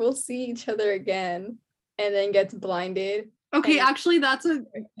Kanan's like, we'll see each other again, and then gets blinded. Okay, actually, that's a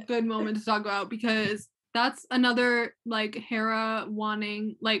good moment to talk about because that's another like Hera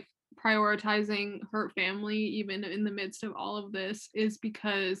wanting, like prioritizing her family even in the midst of all of this, is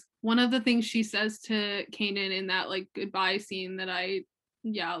because one of the things she says to Kanan in that like goodbye scene that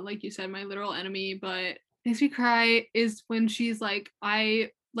like you said, my literal enemy, but makes me cry, is when she's like,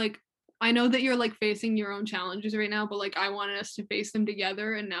 I know that you're like facing your own challenges right now, but like I wanted us to face them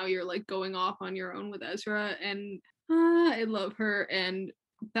together, and now you're like going off on your own with Ezra, and I love her. And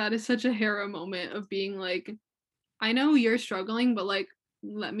that is such a Hera moment of being like, I know you're struggling, but like,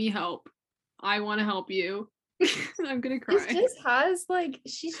 let me help. I want to help you. I'm gonna cry.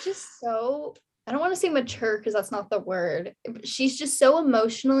 She's just so, I don't want to say mature because that's not the word. She's just so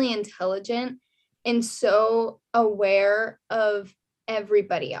emotionally intelligent and so aware of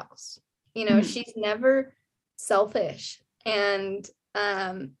everybody else. You know, she's never selfish. And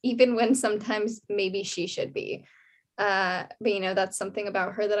even when sometimes maybe she should be. But you know, that's something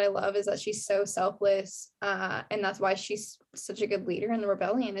about her that I love, is that she's so selfless. And that's why she's such a good leader in the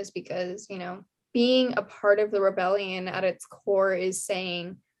rebellion, is because, you know, being a part of the rebellion at its core is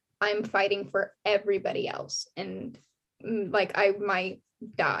saying, I'm fighting for everybody else. And like, I might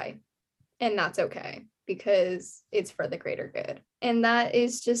die, and that's okay because it's for the greater good. And that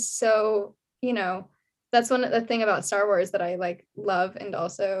is just so, you know, that's one of the thing about Star Wars that I like love and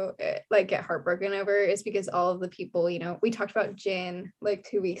also like get heartbroken over, is because all of the people, you know, we talked about Jyn like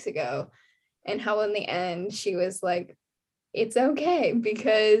 2 weeks ago, and how in the end she was like it's okay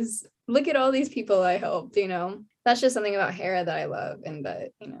because look at all these people I helped, you know. That's just something about Hera that I love and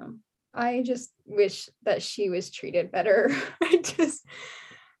that, you know, I just wish that she was treated better. I just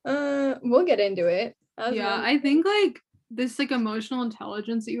we'll get into it. Yeah, I think like this like emotional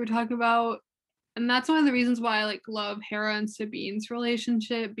intelligence that you were talking about, and that's one of the reasons why I like love Hera and Sabine's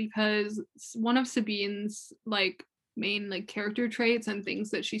relationship, because one of Sabine's like main like character traits and things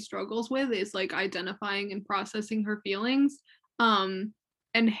that she struggles with is like identifying and processing her feelings. And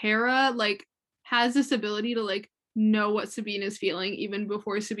Hera like has this ability to like know what Sabine is feeling even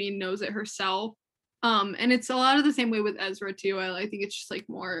before Sabine knows it herself. And it's a lot of the same way with Ezra too. I think it's just like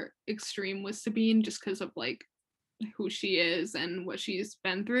more extreme with Sabine just because of like who she is and what she's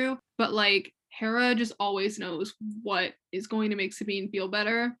been through. But like Hera just always knows what is going to make Sabine feel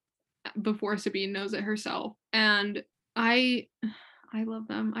better before Sabine knows it herself. And I love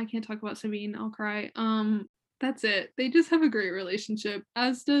them. I can't talk about Sabine, I'll cry. That's it. They just have a great relationship,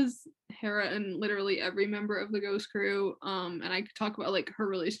 as does Hera and literally every member of the Ghost Crew. And I could talk about like her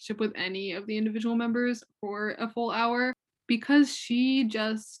relationship with any of the individual members for a full hour because she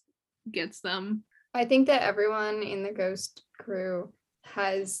just gets them. I think that everyone in the Ghost Crew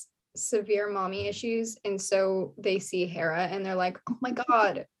has severe mommy issues, and so they see Hera and they're like, oh my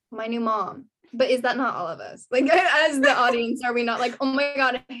god, my new mom. But is that not all of us? Like, as the audience, are we not like, oh my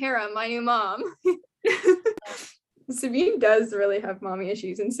god, Hera, my new mom? Sabine does really have mommy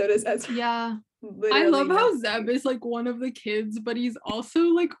issues, and so does Ezra. Yeah. I love how Zeb is like one of the kids, but he's also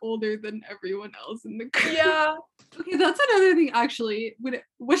like older than everyone else in the crew. Yeah. Okay, that's another thing actually.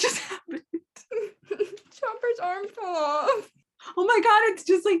 What just happened? Chopper's arm fell off. Oh my god, it's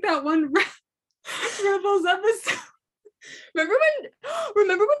just like that one Rebels episode. Remember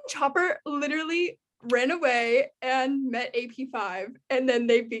when Chopper literally ran away and met AP5 and then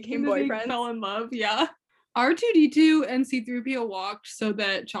they became boyfriends? They fell in love, yeah. R2D2 and C3PO walked so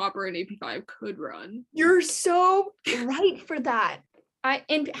that Chopper and AP5 could run. You're so right for that.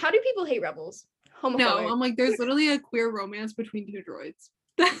 And how do people hate Rebels? Homophobic. No, I'm like, there's literally a queer romance between two droids.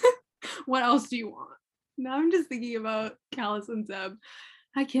 What else do you want? Now I'm just thinking about Kallus and Zeb.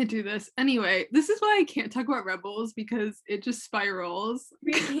 I can't do this. Anyway, this is why I can't talk about Rebels because it just spirals.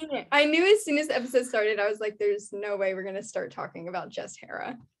 We can't. I knew as soon as the episode started, I was like, there's no way we're gonna start talking about just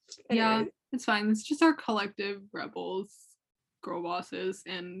Hera. Anyway. Yeah, it's fine. It's just our collective Rebels, girl bosses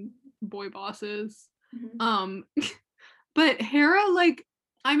and boy bosses. Mm-hmm. But Hera, like,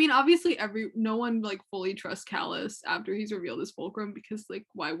 I mean, obviously no one like fully trusts Kallus after he's revealed as Fulcrum because like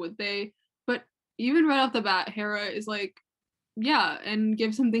why would they? But even right off the bat, Hera is like, yeah, and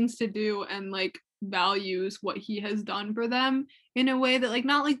gives him things to do and like values what he has done for them in a way that like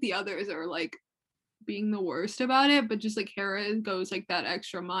not like the others are like being the worst about it, but just like Hera goes like that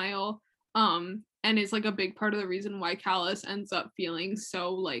extra mile. And is like a big part of the reason why Kallus ends up feeling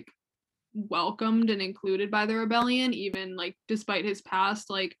so like welcomed and included by the rebellion, even like despite his past,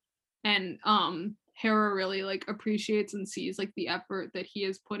 like, and Hera really like appreciates and sees like the effort that he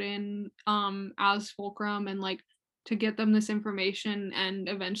has put in as Fulcrum and like to get them this information and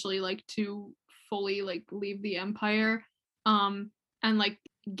eventually like to fully like leave the Empire, and like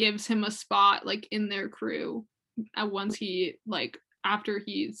gives him a spot like in their crew once he like after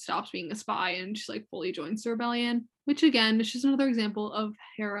he stops being a spy and just like fully joins the rebellion, which again is just another example of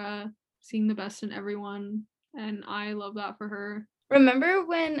Hera seeing the best in everyone, and I love that for her. Remember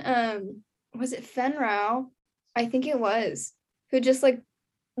when was it Fen Rao? I think it was, who just like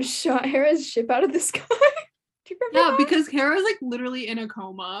shot Hera's ship out of the sky. Do you remember that? Because Hera's like literally in a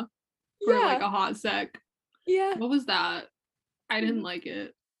coma for like a hot sec. Yeah. What was that? I didn't like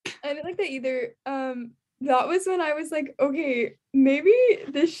it. I didn't like that either. That was when I was like, okay, maybe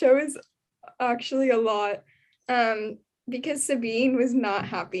this show is actually a lot. Because Sabine was not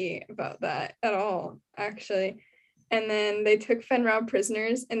happy about that at all, actually. And then they took Fen Rao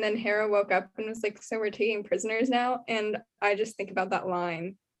prisoners, and then Hera woke up and was like, so we're taking prisoners now? And I just think about that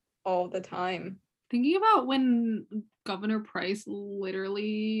line all the time. Thinking about when Governor Pryce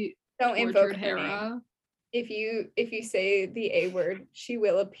literally don't invoke Hera. If you say the A word, she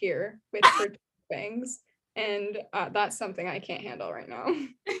will appear with her fangs, and that's something I can't handle right now.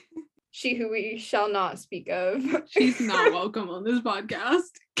 She who we shall not speak of. She's not welcome on this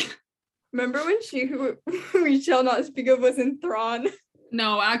podcast. Remember when she who we shall not speak of was in Thrawn?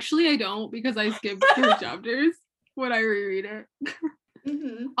 No, actually I don't, because I skipped through chapters when I reread it.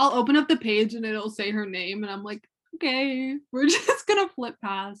 Mm-hmm. I'll open up the page and it'll say her name and I'm like, okay, we're just gonna flip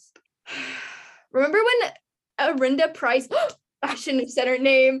past. Remember when Arinda Pryce, I shouldn't have said her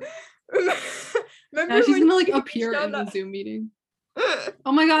name. Remember she's gonna like appear in the Zoom meeting.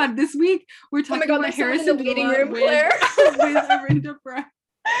 Oh my god, this week we're talking about there's someone in Harrison the waiting Dula room, with, Claire. with Arinda Brett.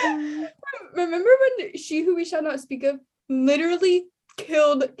 Remember when She Who We Shall Not Speak Of literally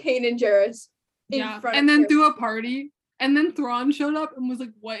killed Kanan Jarrus in front and of then her? threw a party, and then Thrawn showed up and was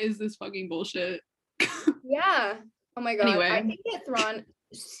like, what is this fucking bullshit? Yeah. Oh my god. Anyway. I think that Thrawn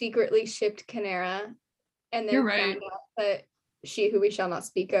secretly shipped Kanera and then You're right. found out that She Who We Shall Not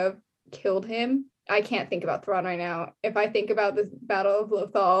Speak Of killed him. I can't think about Thrawn right now. If I think about the Battle of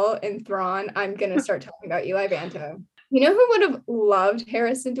Lothal and Thrawn, I'm gonna start talking about Eli Vanto. You know who would have loved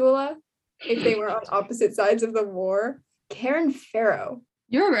Hera Syndulla if they were on opposite sides of the war? Karen Farrow.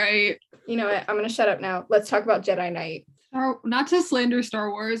 You're right. You know what? I'm gonna shut up now. Let's talk about Jedi Knight. Not to slander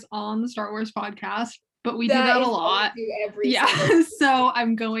Star Wars on the Star Wars podcast, but we do that a lot. Yeah, so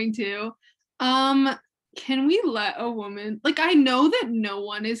I'm going to. Can we let a woman, like, I know that no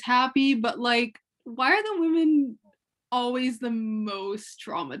one is happy, but like, why are the women always the most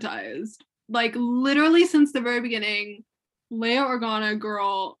traumatized? Like, literally since the very beginning, Leia Organa,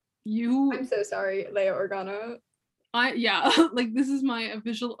 girl, I'm so sorry, Leia Organa. Like, this is my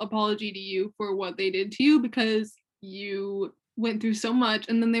official apology to you for what they did to you, because you went through so much,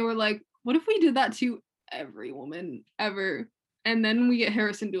 and then they were like, what if we did that to every woman ever? And then we get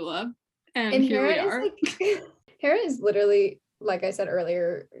Hera Syndulla, and here we are. Hera is literally, like I said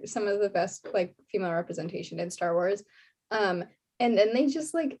earlier, some of the best like female representation in Star Wars. And then they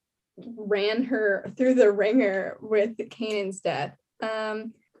just like ran her through the ringer with Kanan's death.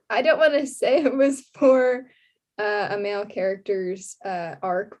 I don't want to say it was for a male character's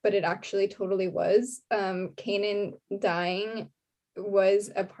arc, but it actually totally was. Kanan dying was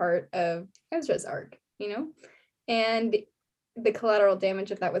a part of Ezra's arc, you know? And the collateral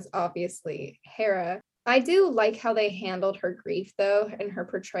damage of that was obviously Hera. I do like how they handled her grief, though, and her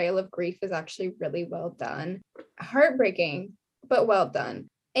portrayal of grief is actually really well done. Heartbreaking, but well done.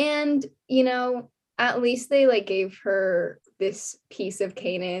 And, you know, at least they like gave her this piece of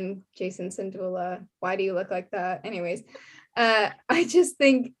Kanan, Jacen Syndulla. Why do you look like that? Anyways, I just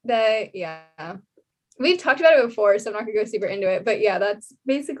think that, yeah, we've talked about it before, so I'm not gonna go super into it. But yeah, that's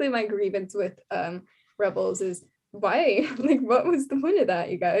basically my grievance with Rebels is why? Like, what was the point of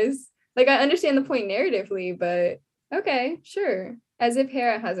that, you guys? Like, I understand the point narratively, but okay, sure. As if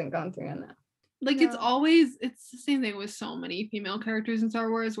Hera hasn't gone through enough. Like, no. It's the same thing with so many female characters in Star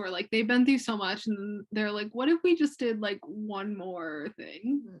Wars where like they've been through so much and then they're like, what if we just did like one more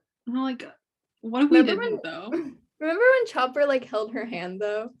thing? And I'm like, what if we didn't though? Remember when Chopper like held her hand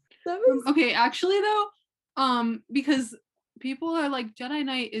though? That was okay, actually though, because people are like, Jedi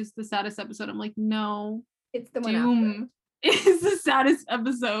Knight is the saddest episode. I'm like, no, it's the one Doom is the saddest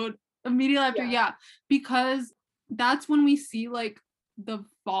episode immediately after, yeah, because that's when we see like the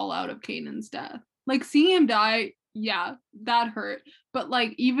fallout of Kanan's death. Like, seeing him die, yeah, that hurt, but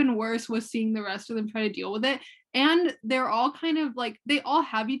like even worse was seeing the rest of them try to deal with it. And they're all kind of like, they all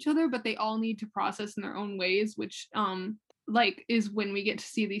have each other, but they all need to process in their own ways, which like is when we get to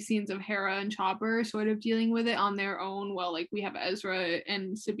see these scenes of Hera and Chopper sort of dealing with it on their own, while like we have Ezra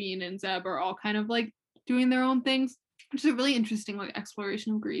and Sabine and Zeb are all kind of like doing their own things, which is a really interesting like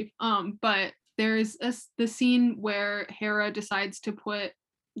exploration of grief. But there's the scene where Hera decides to put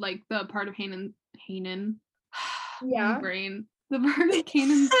like the part of Hanan yeah, brain, the part of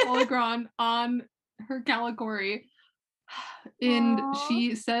Kanan's holocron on her Calicori, and aww,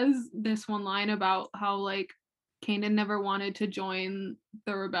 she says this one line about how like Kanan never wanted to join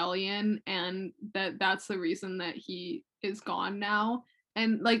the rebellion, and that's the reason that he is gone now,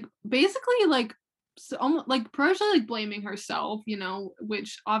 and like basically like, so almost like partially like blaming herself, you know,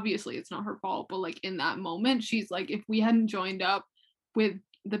 which obviously it's not her fault, but like in that moment she's like, if we hadn't joined up with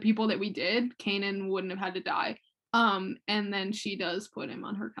the people that we did, Kanan wouldn't have had to die. And then she does put him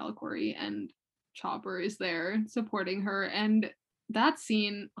on her Calicori, and Chopper is there supporting her, and that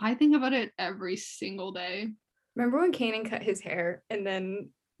scene, I think about it every single day. Remember when Kanan cut his hair and then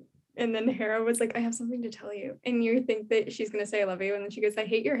Hera was like, I have something to tell you, and you think that she's gonna say I love you, and then she goes, I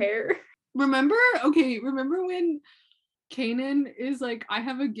hate your hair. Remember when Kanan is like, I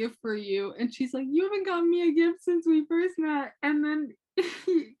have a gift for you, and she's like, you haven't gotten me a gift since we first met, and then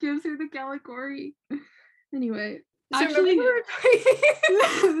he gives her the Calicori. Anyway, so actually,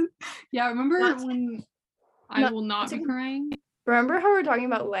 yeah, remember when I will not be crying? Remember how we were talking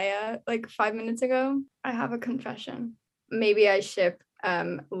about Leia like 5 minutes ago? I have a confession. Maybe I ship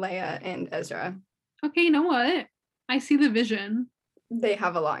Leia and Ezra. Okay, you know what? I see the vision. They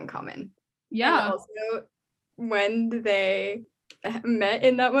have a lot in common. Yeah. And also, when they met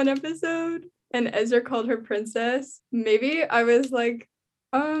in that one episode and Ezra called her princess, maybe I was like,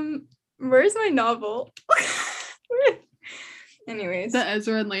 where's my novel? Anyways. The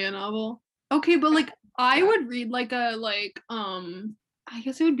Ezra and Leia novel. Okay, but like I would read like a I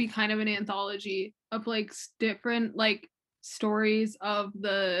guess it would be kind of an anthology of like different like stories of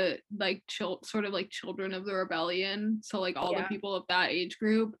the like sort of like children of the rebellion. So like all the people of that age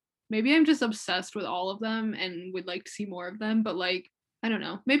group. Maybe I'm just obsessed with all of them and would like to see more of them, but like I don't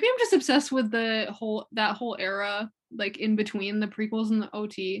know. Maybe I'm just obsessed with that whole era, like in between the prequels and the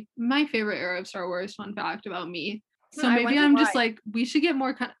OT. My favorite era of Star Wars, fun fact about me. So maybe I'm just like, we should get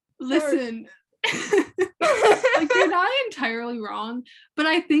more listen. Like you're not entirely wrong, but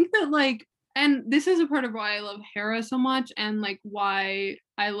I think that like, and this is a part of why I love Hera so much and like why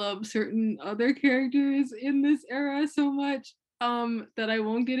I love certain other characters in this era so much, that I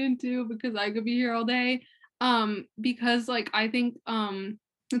won't get into because I could be here all day. Because like I think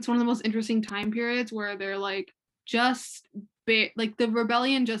it's one of the most interesting time periods where they're like just like the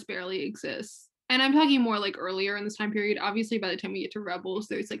rebellion just barely exists. And I'm talking more like earlier in this time period. Obviously, by the time we get to Rebels,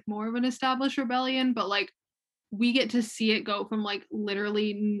 there's like more of an established rebellion, but like we get to see it go from like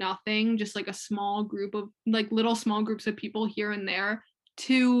literally nothing, just like a small group of like little small groups of people here and there,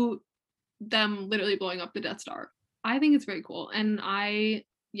 to them literally blowing up the Death Star. I think it's very cool. And I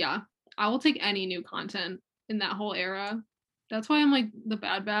will take any new content in that whole era. That's why I'm like the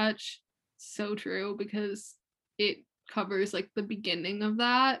Bad Batch, so true, because it covers like the beginning of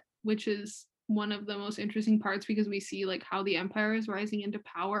that, which is one of the most interesting parts because we see like how the Empire is rising into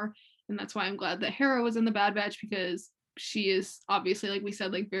power. And that's why I'm glad that Hera was in the Bad Batch, because she is obviously, like we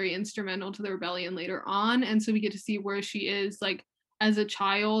said, like very instrumental to the rebellion later on. And so we get to see where she is like as a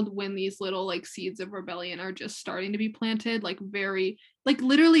child when these little like seeds of rebellion are just starting to be planted, like very like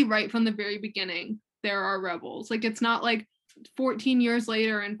literally right from the very beginning there are rebels. Like it's not like 14 years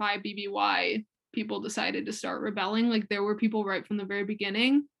later in 5 BBY people decided to start rebelling. Like there were people right from the very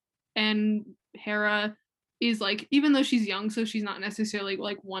beginning. And Hera is like, even though she's young, so she's not necessarily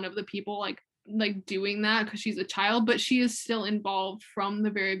like one of the people like doing that because she's a child, but she is still involved from the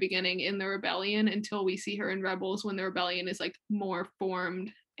very beginning in the rebellion until we see her in Rebels when the rebellion is like more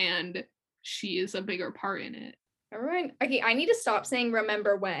formed and she is a bigger part in it. All right. Okay, I need to stop saying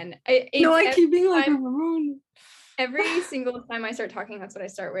remember when. I keep being like remember. Every single time I start talking, that's what I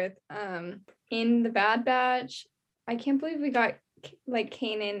start with. In the Bad Batch, I can't believe we got like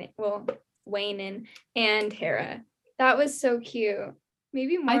Wayne and Hera. That was so cute.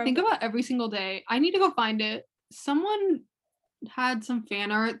 Maybe more. I think about every single day. I need to go find it. Someone had some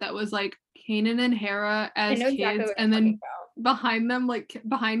fan art that was like Kanan and Hera as kids, exactly, and then behind them, like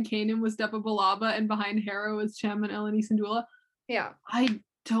behind Kanan was Depa Billaba, and behind Hera was Chem and Eleni Syndulla. Yeah. I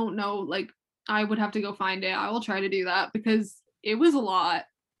don't know. Like I would have to go find it. I will try to do that because it was a lot.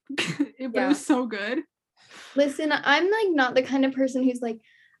 It was so good. Listen, I'm like not the kind of person who's like,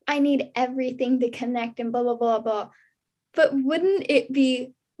 I need everything to connect and blah, blah, blah, blah. But wouldn't it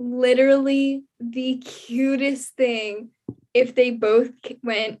be literally the cutest thing if they both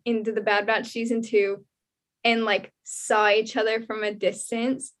went into the Bad Batch season 2 and like saw each other from a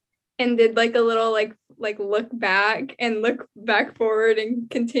distance and did like a little like look back and look back forward and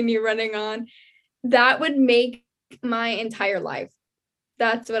continue running on? That would make my entire life.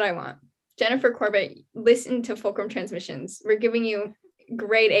 That's what I want. Jennifer Corbett, listen to Fulcrum Transmissions. We're giving you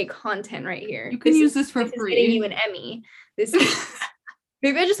grade A content right here. You can use this for free. Is getting you an Emmy. This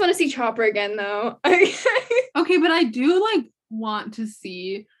maybe I just want to see Chopper again though. Okay, but I do like want to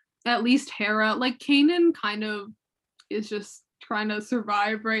see at least Hera. Like Kanan kind of is just trying to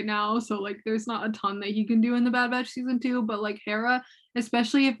survive right now, so like there's not a ton that he can do in the Bad Batch season 2, but like Hera,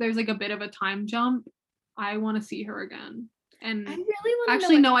 especially if there's like a bit of a time jump, I want to see her again. And I really want to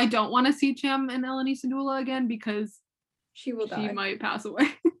actually no, I don't want to see Chem and Eleni Syndulla again because she will die. She might pass away.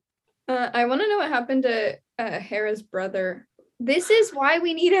 I want to know what happened to Hera's brother. This is why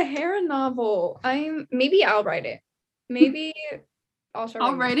we need a Hera novel. Maybe I'll write it. Maybe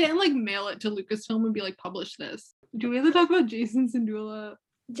I'll write it and like mail it to Lucasfilm and be like, publish this. Do we have to talk about Jacen Syndulla?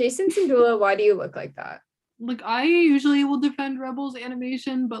 Jacen Syndulla, why do you look like that? Like I usually will defend Rebels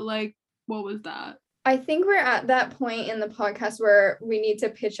animation, but like, what was that? I think we're at that point in the podcast where we need to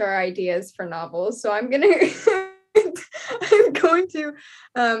pitch our ideas for novels. So I'm going to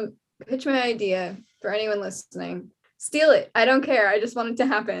pitch my idea for anyone listening. Steal it. I don't care. I just want it to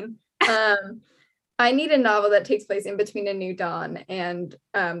happen. I need a novel that takes place in between A New Dawn and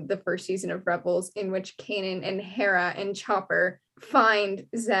the first season of Rebels, in which Kanan and Hera and Chopper find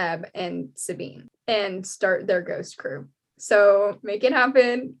Zeb and Sabine and start their ghost crew. So make it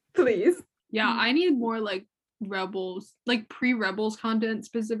happen, please. Yeah, I need more like Rebels, like pre-Rebels content,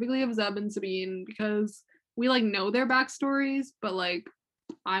 specifically of Zeb and Sabine, because we like know their backstories, but like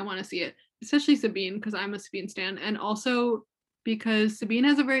I want to see it, especially Sabine, because I'm a Sabine stan. And also because Sabine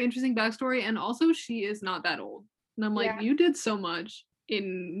has a very interesting backstory, and also she is not that old. And I'm like, Yeah. you did so much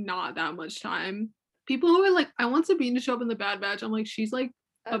in not that much time. People who are like, I want Sabine to show up in the Bad Batch. I'm like, she's like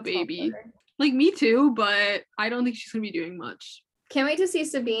a baby. toddler. Like me too, but I don't think she's gonna be doing much. Can't wait to see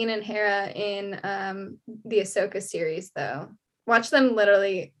Sabine and Hera in the Ahsoka series though. Watch them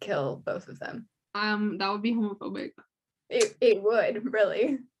literally kill both of them. That would be homophobic. It would,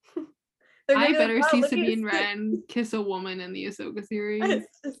 really. They're gonna I be like, better "Wow, see look at Sabine Sab-" Wren kiss a woman in the Ahsoka I series. was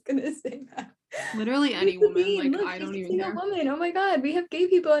just gonna say that. Literally Look any at woman. Sabine, Like look, I she's don't even kissing a care. woman. Oh my god, we have gay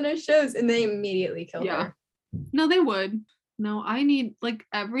people on our shows, and they immediately kill Yeah. her. No, they would. No, I need like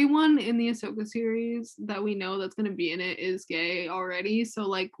everyone in the Ahsoka series that we know that's gonna be in it is gay already. So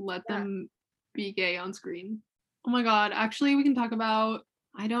like let Yeah. them be gay on screen. Oh my god, actually we can talk about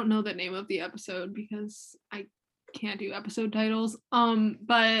I don't know the name of the episode because I can't do episode titles.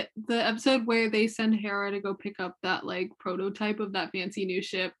 But the episode where they send Hera to go pick up that like prototype of that fancy new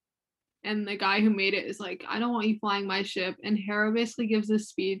ship, and the guy who made it is like, I don't want you flying my ship. And Hera basically gives this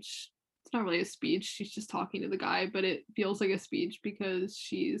speech. It's not really a speech, she's just talking to the guy, but it feels like a speech because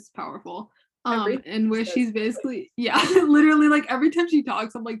she's powerful. Everything And where she says she's is basically, yeah, literally like every time she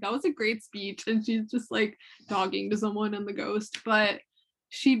talks, I'm like, that was a great speech. And she's just like talking to someone in the ghost. But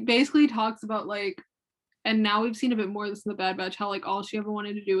she basically talks about like, and now we've seen a bit more of this in the Bad Batch, how like all she ever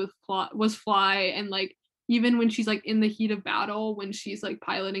wanted to do was fly, and like even when she's like in the heat of battle, when she's like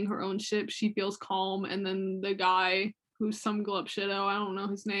piloting her own ship, she feels calm. And then the guy who's some glup shitto, I don't know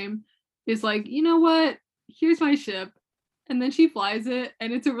his name, is like, you know what? Here's my ship. And then she flies it,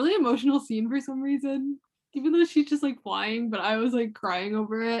 and it's a really emotional scene for some reason, even though she's just like flying, but I was like crying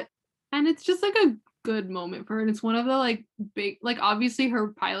over it. And it's just like a good moment for her. And it's one of the like big, like obviously her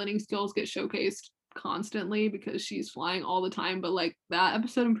piloting skills get showcased constantly because she's flying all the time, but like that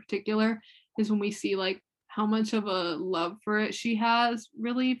episode in particular is when we see like how much of a love for it she has,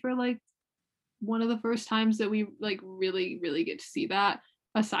 really, for like one of the first times that we like really get to see that,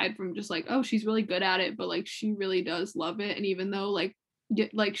 aside from just like, oh, she's really good at it, but like she really does love it. And even though like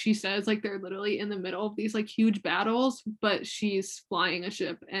she says, like they're literally in the middle of these like huge battles, but she's flying a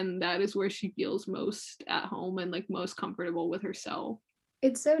ship, and that is where she feels most at home and like most comfortable with herself.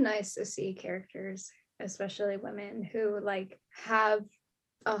 It's so nice to see characters, especially women, who like have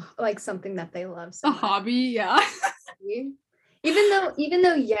like something that they love so A much. hobby, yeah. Even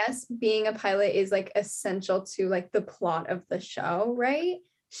though yes, being a pilot is like essential to like the plot of the show, right?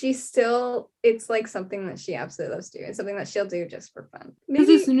 It's like something that she absolutely loves doing, something that she'll do just for fun. Because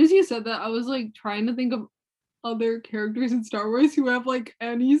as soon as you said that, I was like trying to think of other characters in Star Wars who have like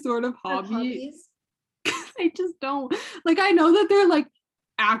any sort of hobby. I just don't. Like, I know that they're like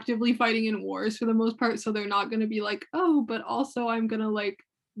actively fighting in wars for the most part, so they're not gonna be like, oh, but also I'm gonna like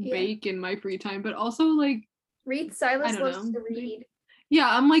bake in my free time, but also like read. Silas loves to read. Yeah,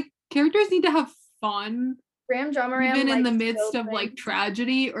 I'm like, characters need to have fun. Ram Jamaram, even in the midst of like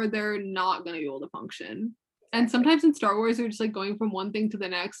tragedy, or they're not gonna be able to function. And sometimes in Star Wars, they're just like going from one thing to the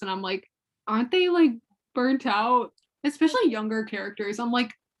next, and I'm like, aren't they like burnt out? Especially younger characters. I'm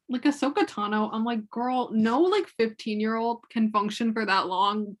like Ahsoka Tano, I'm like, girl, no like 15-year-old can function for that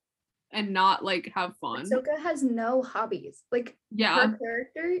long and not like have fun. Ahsoka has no hobbies. Like, yeah, her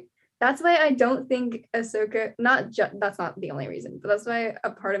character. That's why I don't think Ahsoka, that's not the only reason, but that's why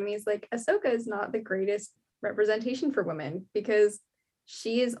a part of me is like, Ahsoka is not the greatest representation for women, because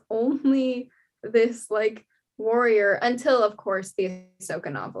she is only this like warrior until, of course, the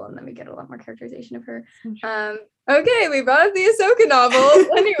Ahsoka novel, and then we get a lot more characterization of her. Okay, we brought up the Ahsoka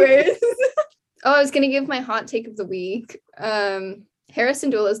novel. Anyways. Oh, I was gonna give my hot take of the week. Hera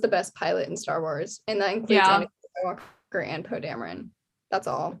Syndulla is the best pilot in Star Wars, and that includes Anakin Skywalker and Poe Dameron. That's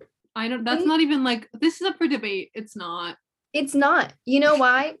all. I know that's not even like, this is up for debate. It's not. It's not. You know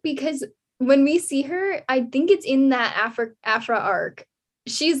why? Because when we see her, I think it's in that Afra arc.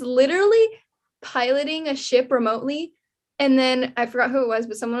 She's literally piloting a ship remotely. And then I forgot who it was,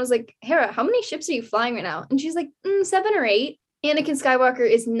 but someone was like, Hera, how many ships are you flying right now? And she's like, 7 or 8. Anakin Skywalker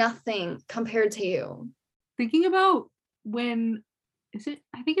is nothing compared to you. Thinking about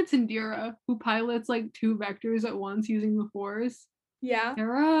I think it's Indira who pilots like 2 vectors at once using the Force. Yeah.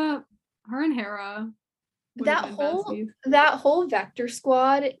 Her and Hera. That whole Vector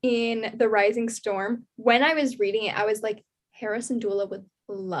squad in The Rising Storm, when I was reading it, I was like, Hera Syndulla would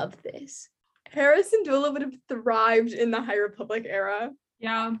love this. Hera Syndulla would have thrived in the High Republic era.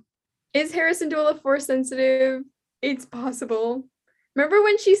 Yeah. Is Hera Syndulla Force sensitive? It's possible. Remember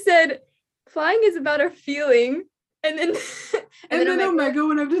when she said, flying is about a feeling, and then Omega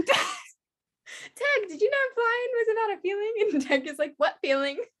went up to Tech. Tech, did you know flying was about a feeling? And Tech is like, what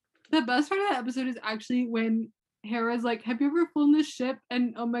feeling? The best part of that episode is actually when Hera's like, have you ever flown this ship?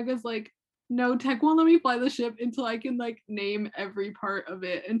 And Omega's like, no, Tech won't let me fly the ship until I can like name every part of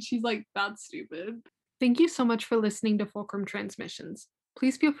it. And she's like, that's stupid. Thank you so much for listening to Fulcrum Transmissions.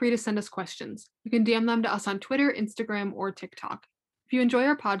 Please feel free to send us questions. You can DM them to us on Twitter, Instagram, or TikTok. If you enjoy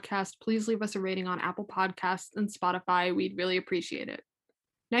our podcast, please leave us a rating on Apple Podcasts and Spotify. We'd really appreciate it.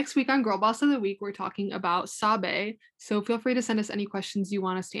 Next week on Girl Boss of the Week, we're talking about Sabe, so feel free to send us any questions you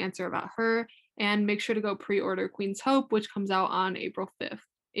want us to answer about her, and make sure to go pre-order Queen's Hope, which comes out on April 5th.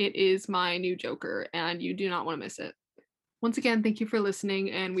 It is my new Joker, and you do not want to miss it. Once again, thank you for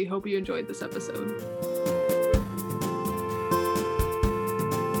listening, and we hope you enjoyed this episode.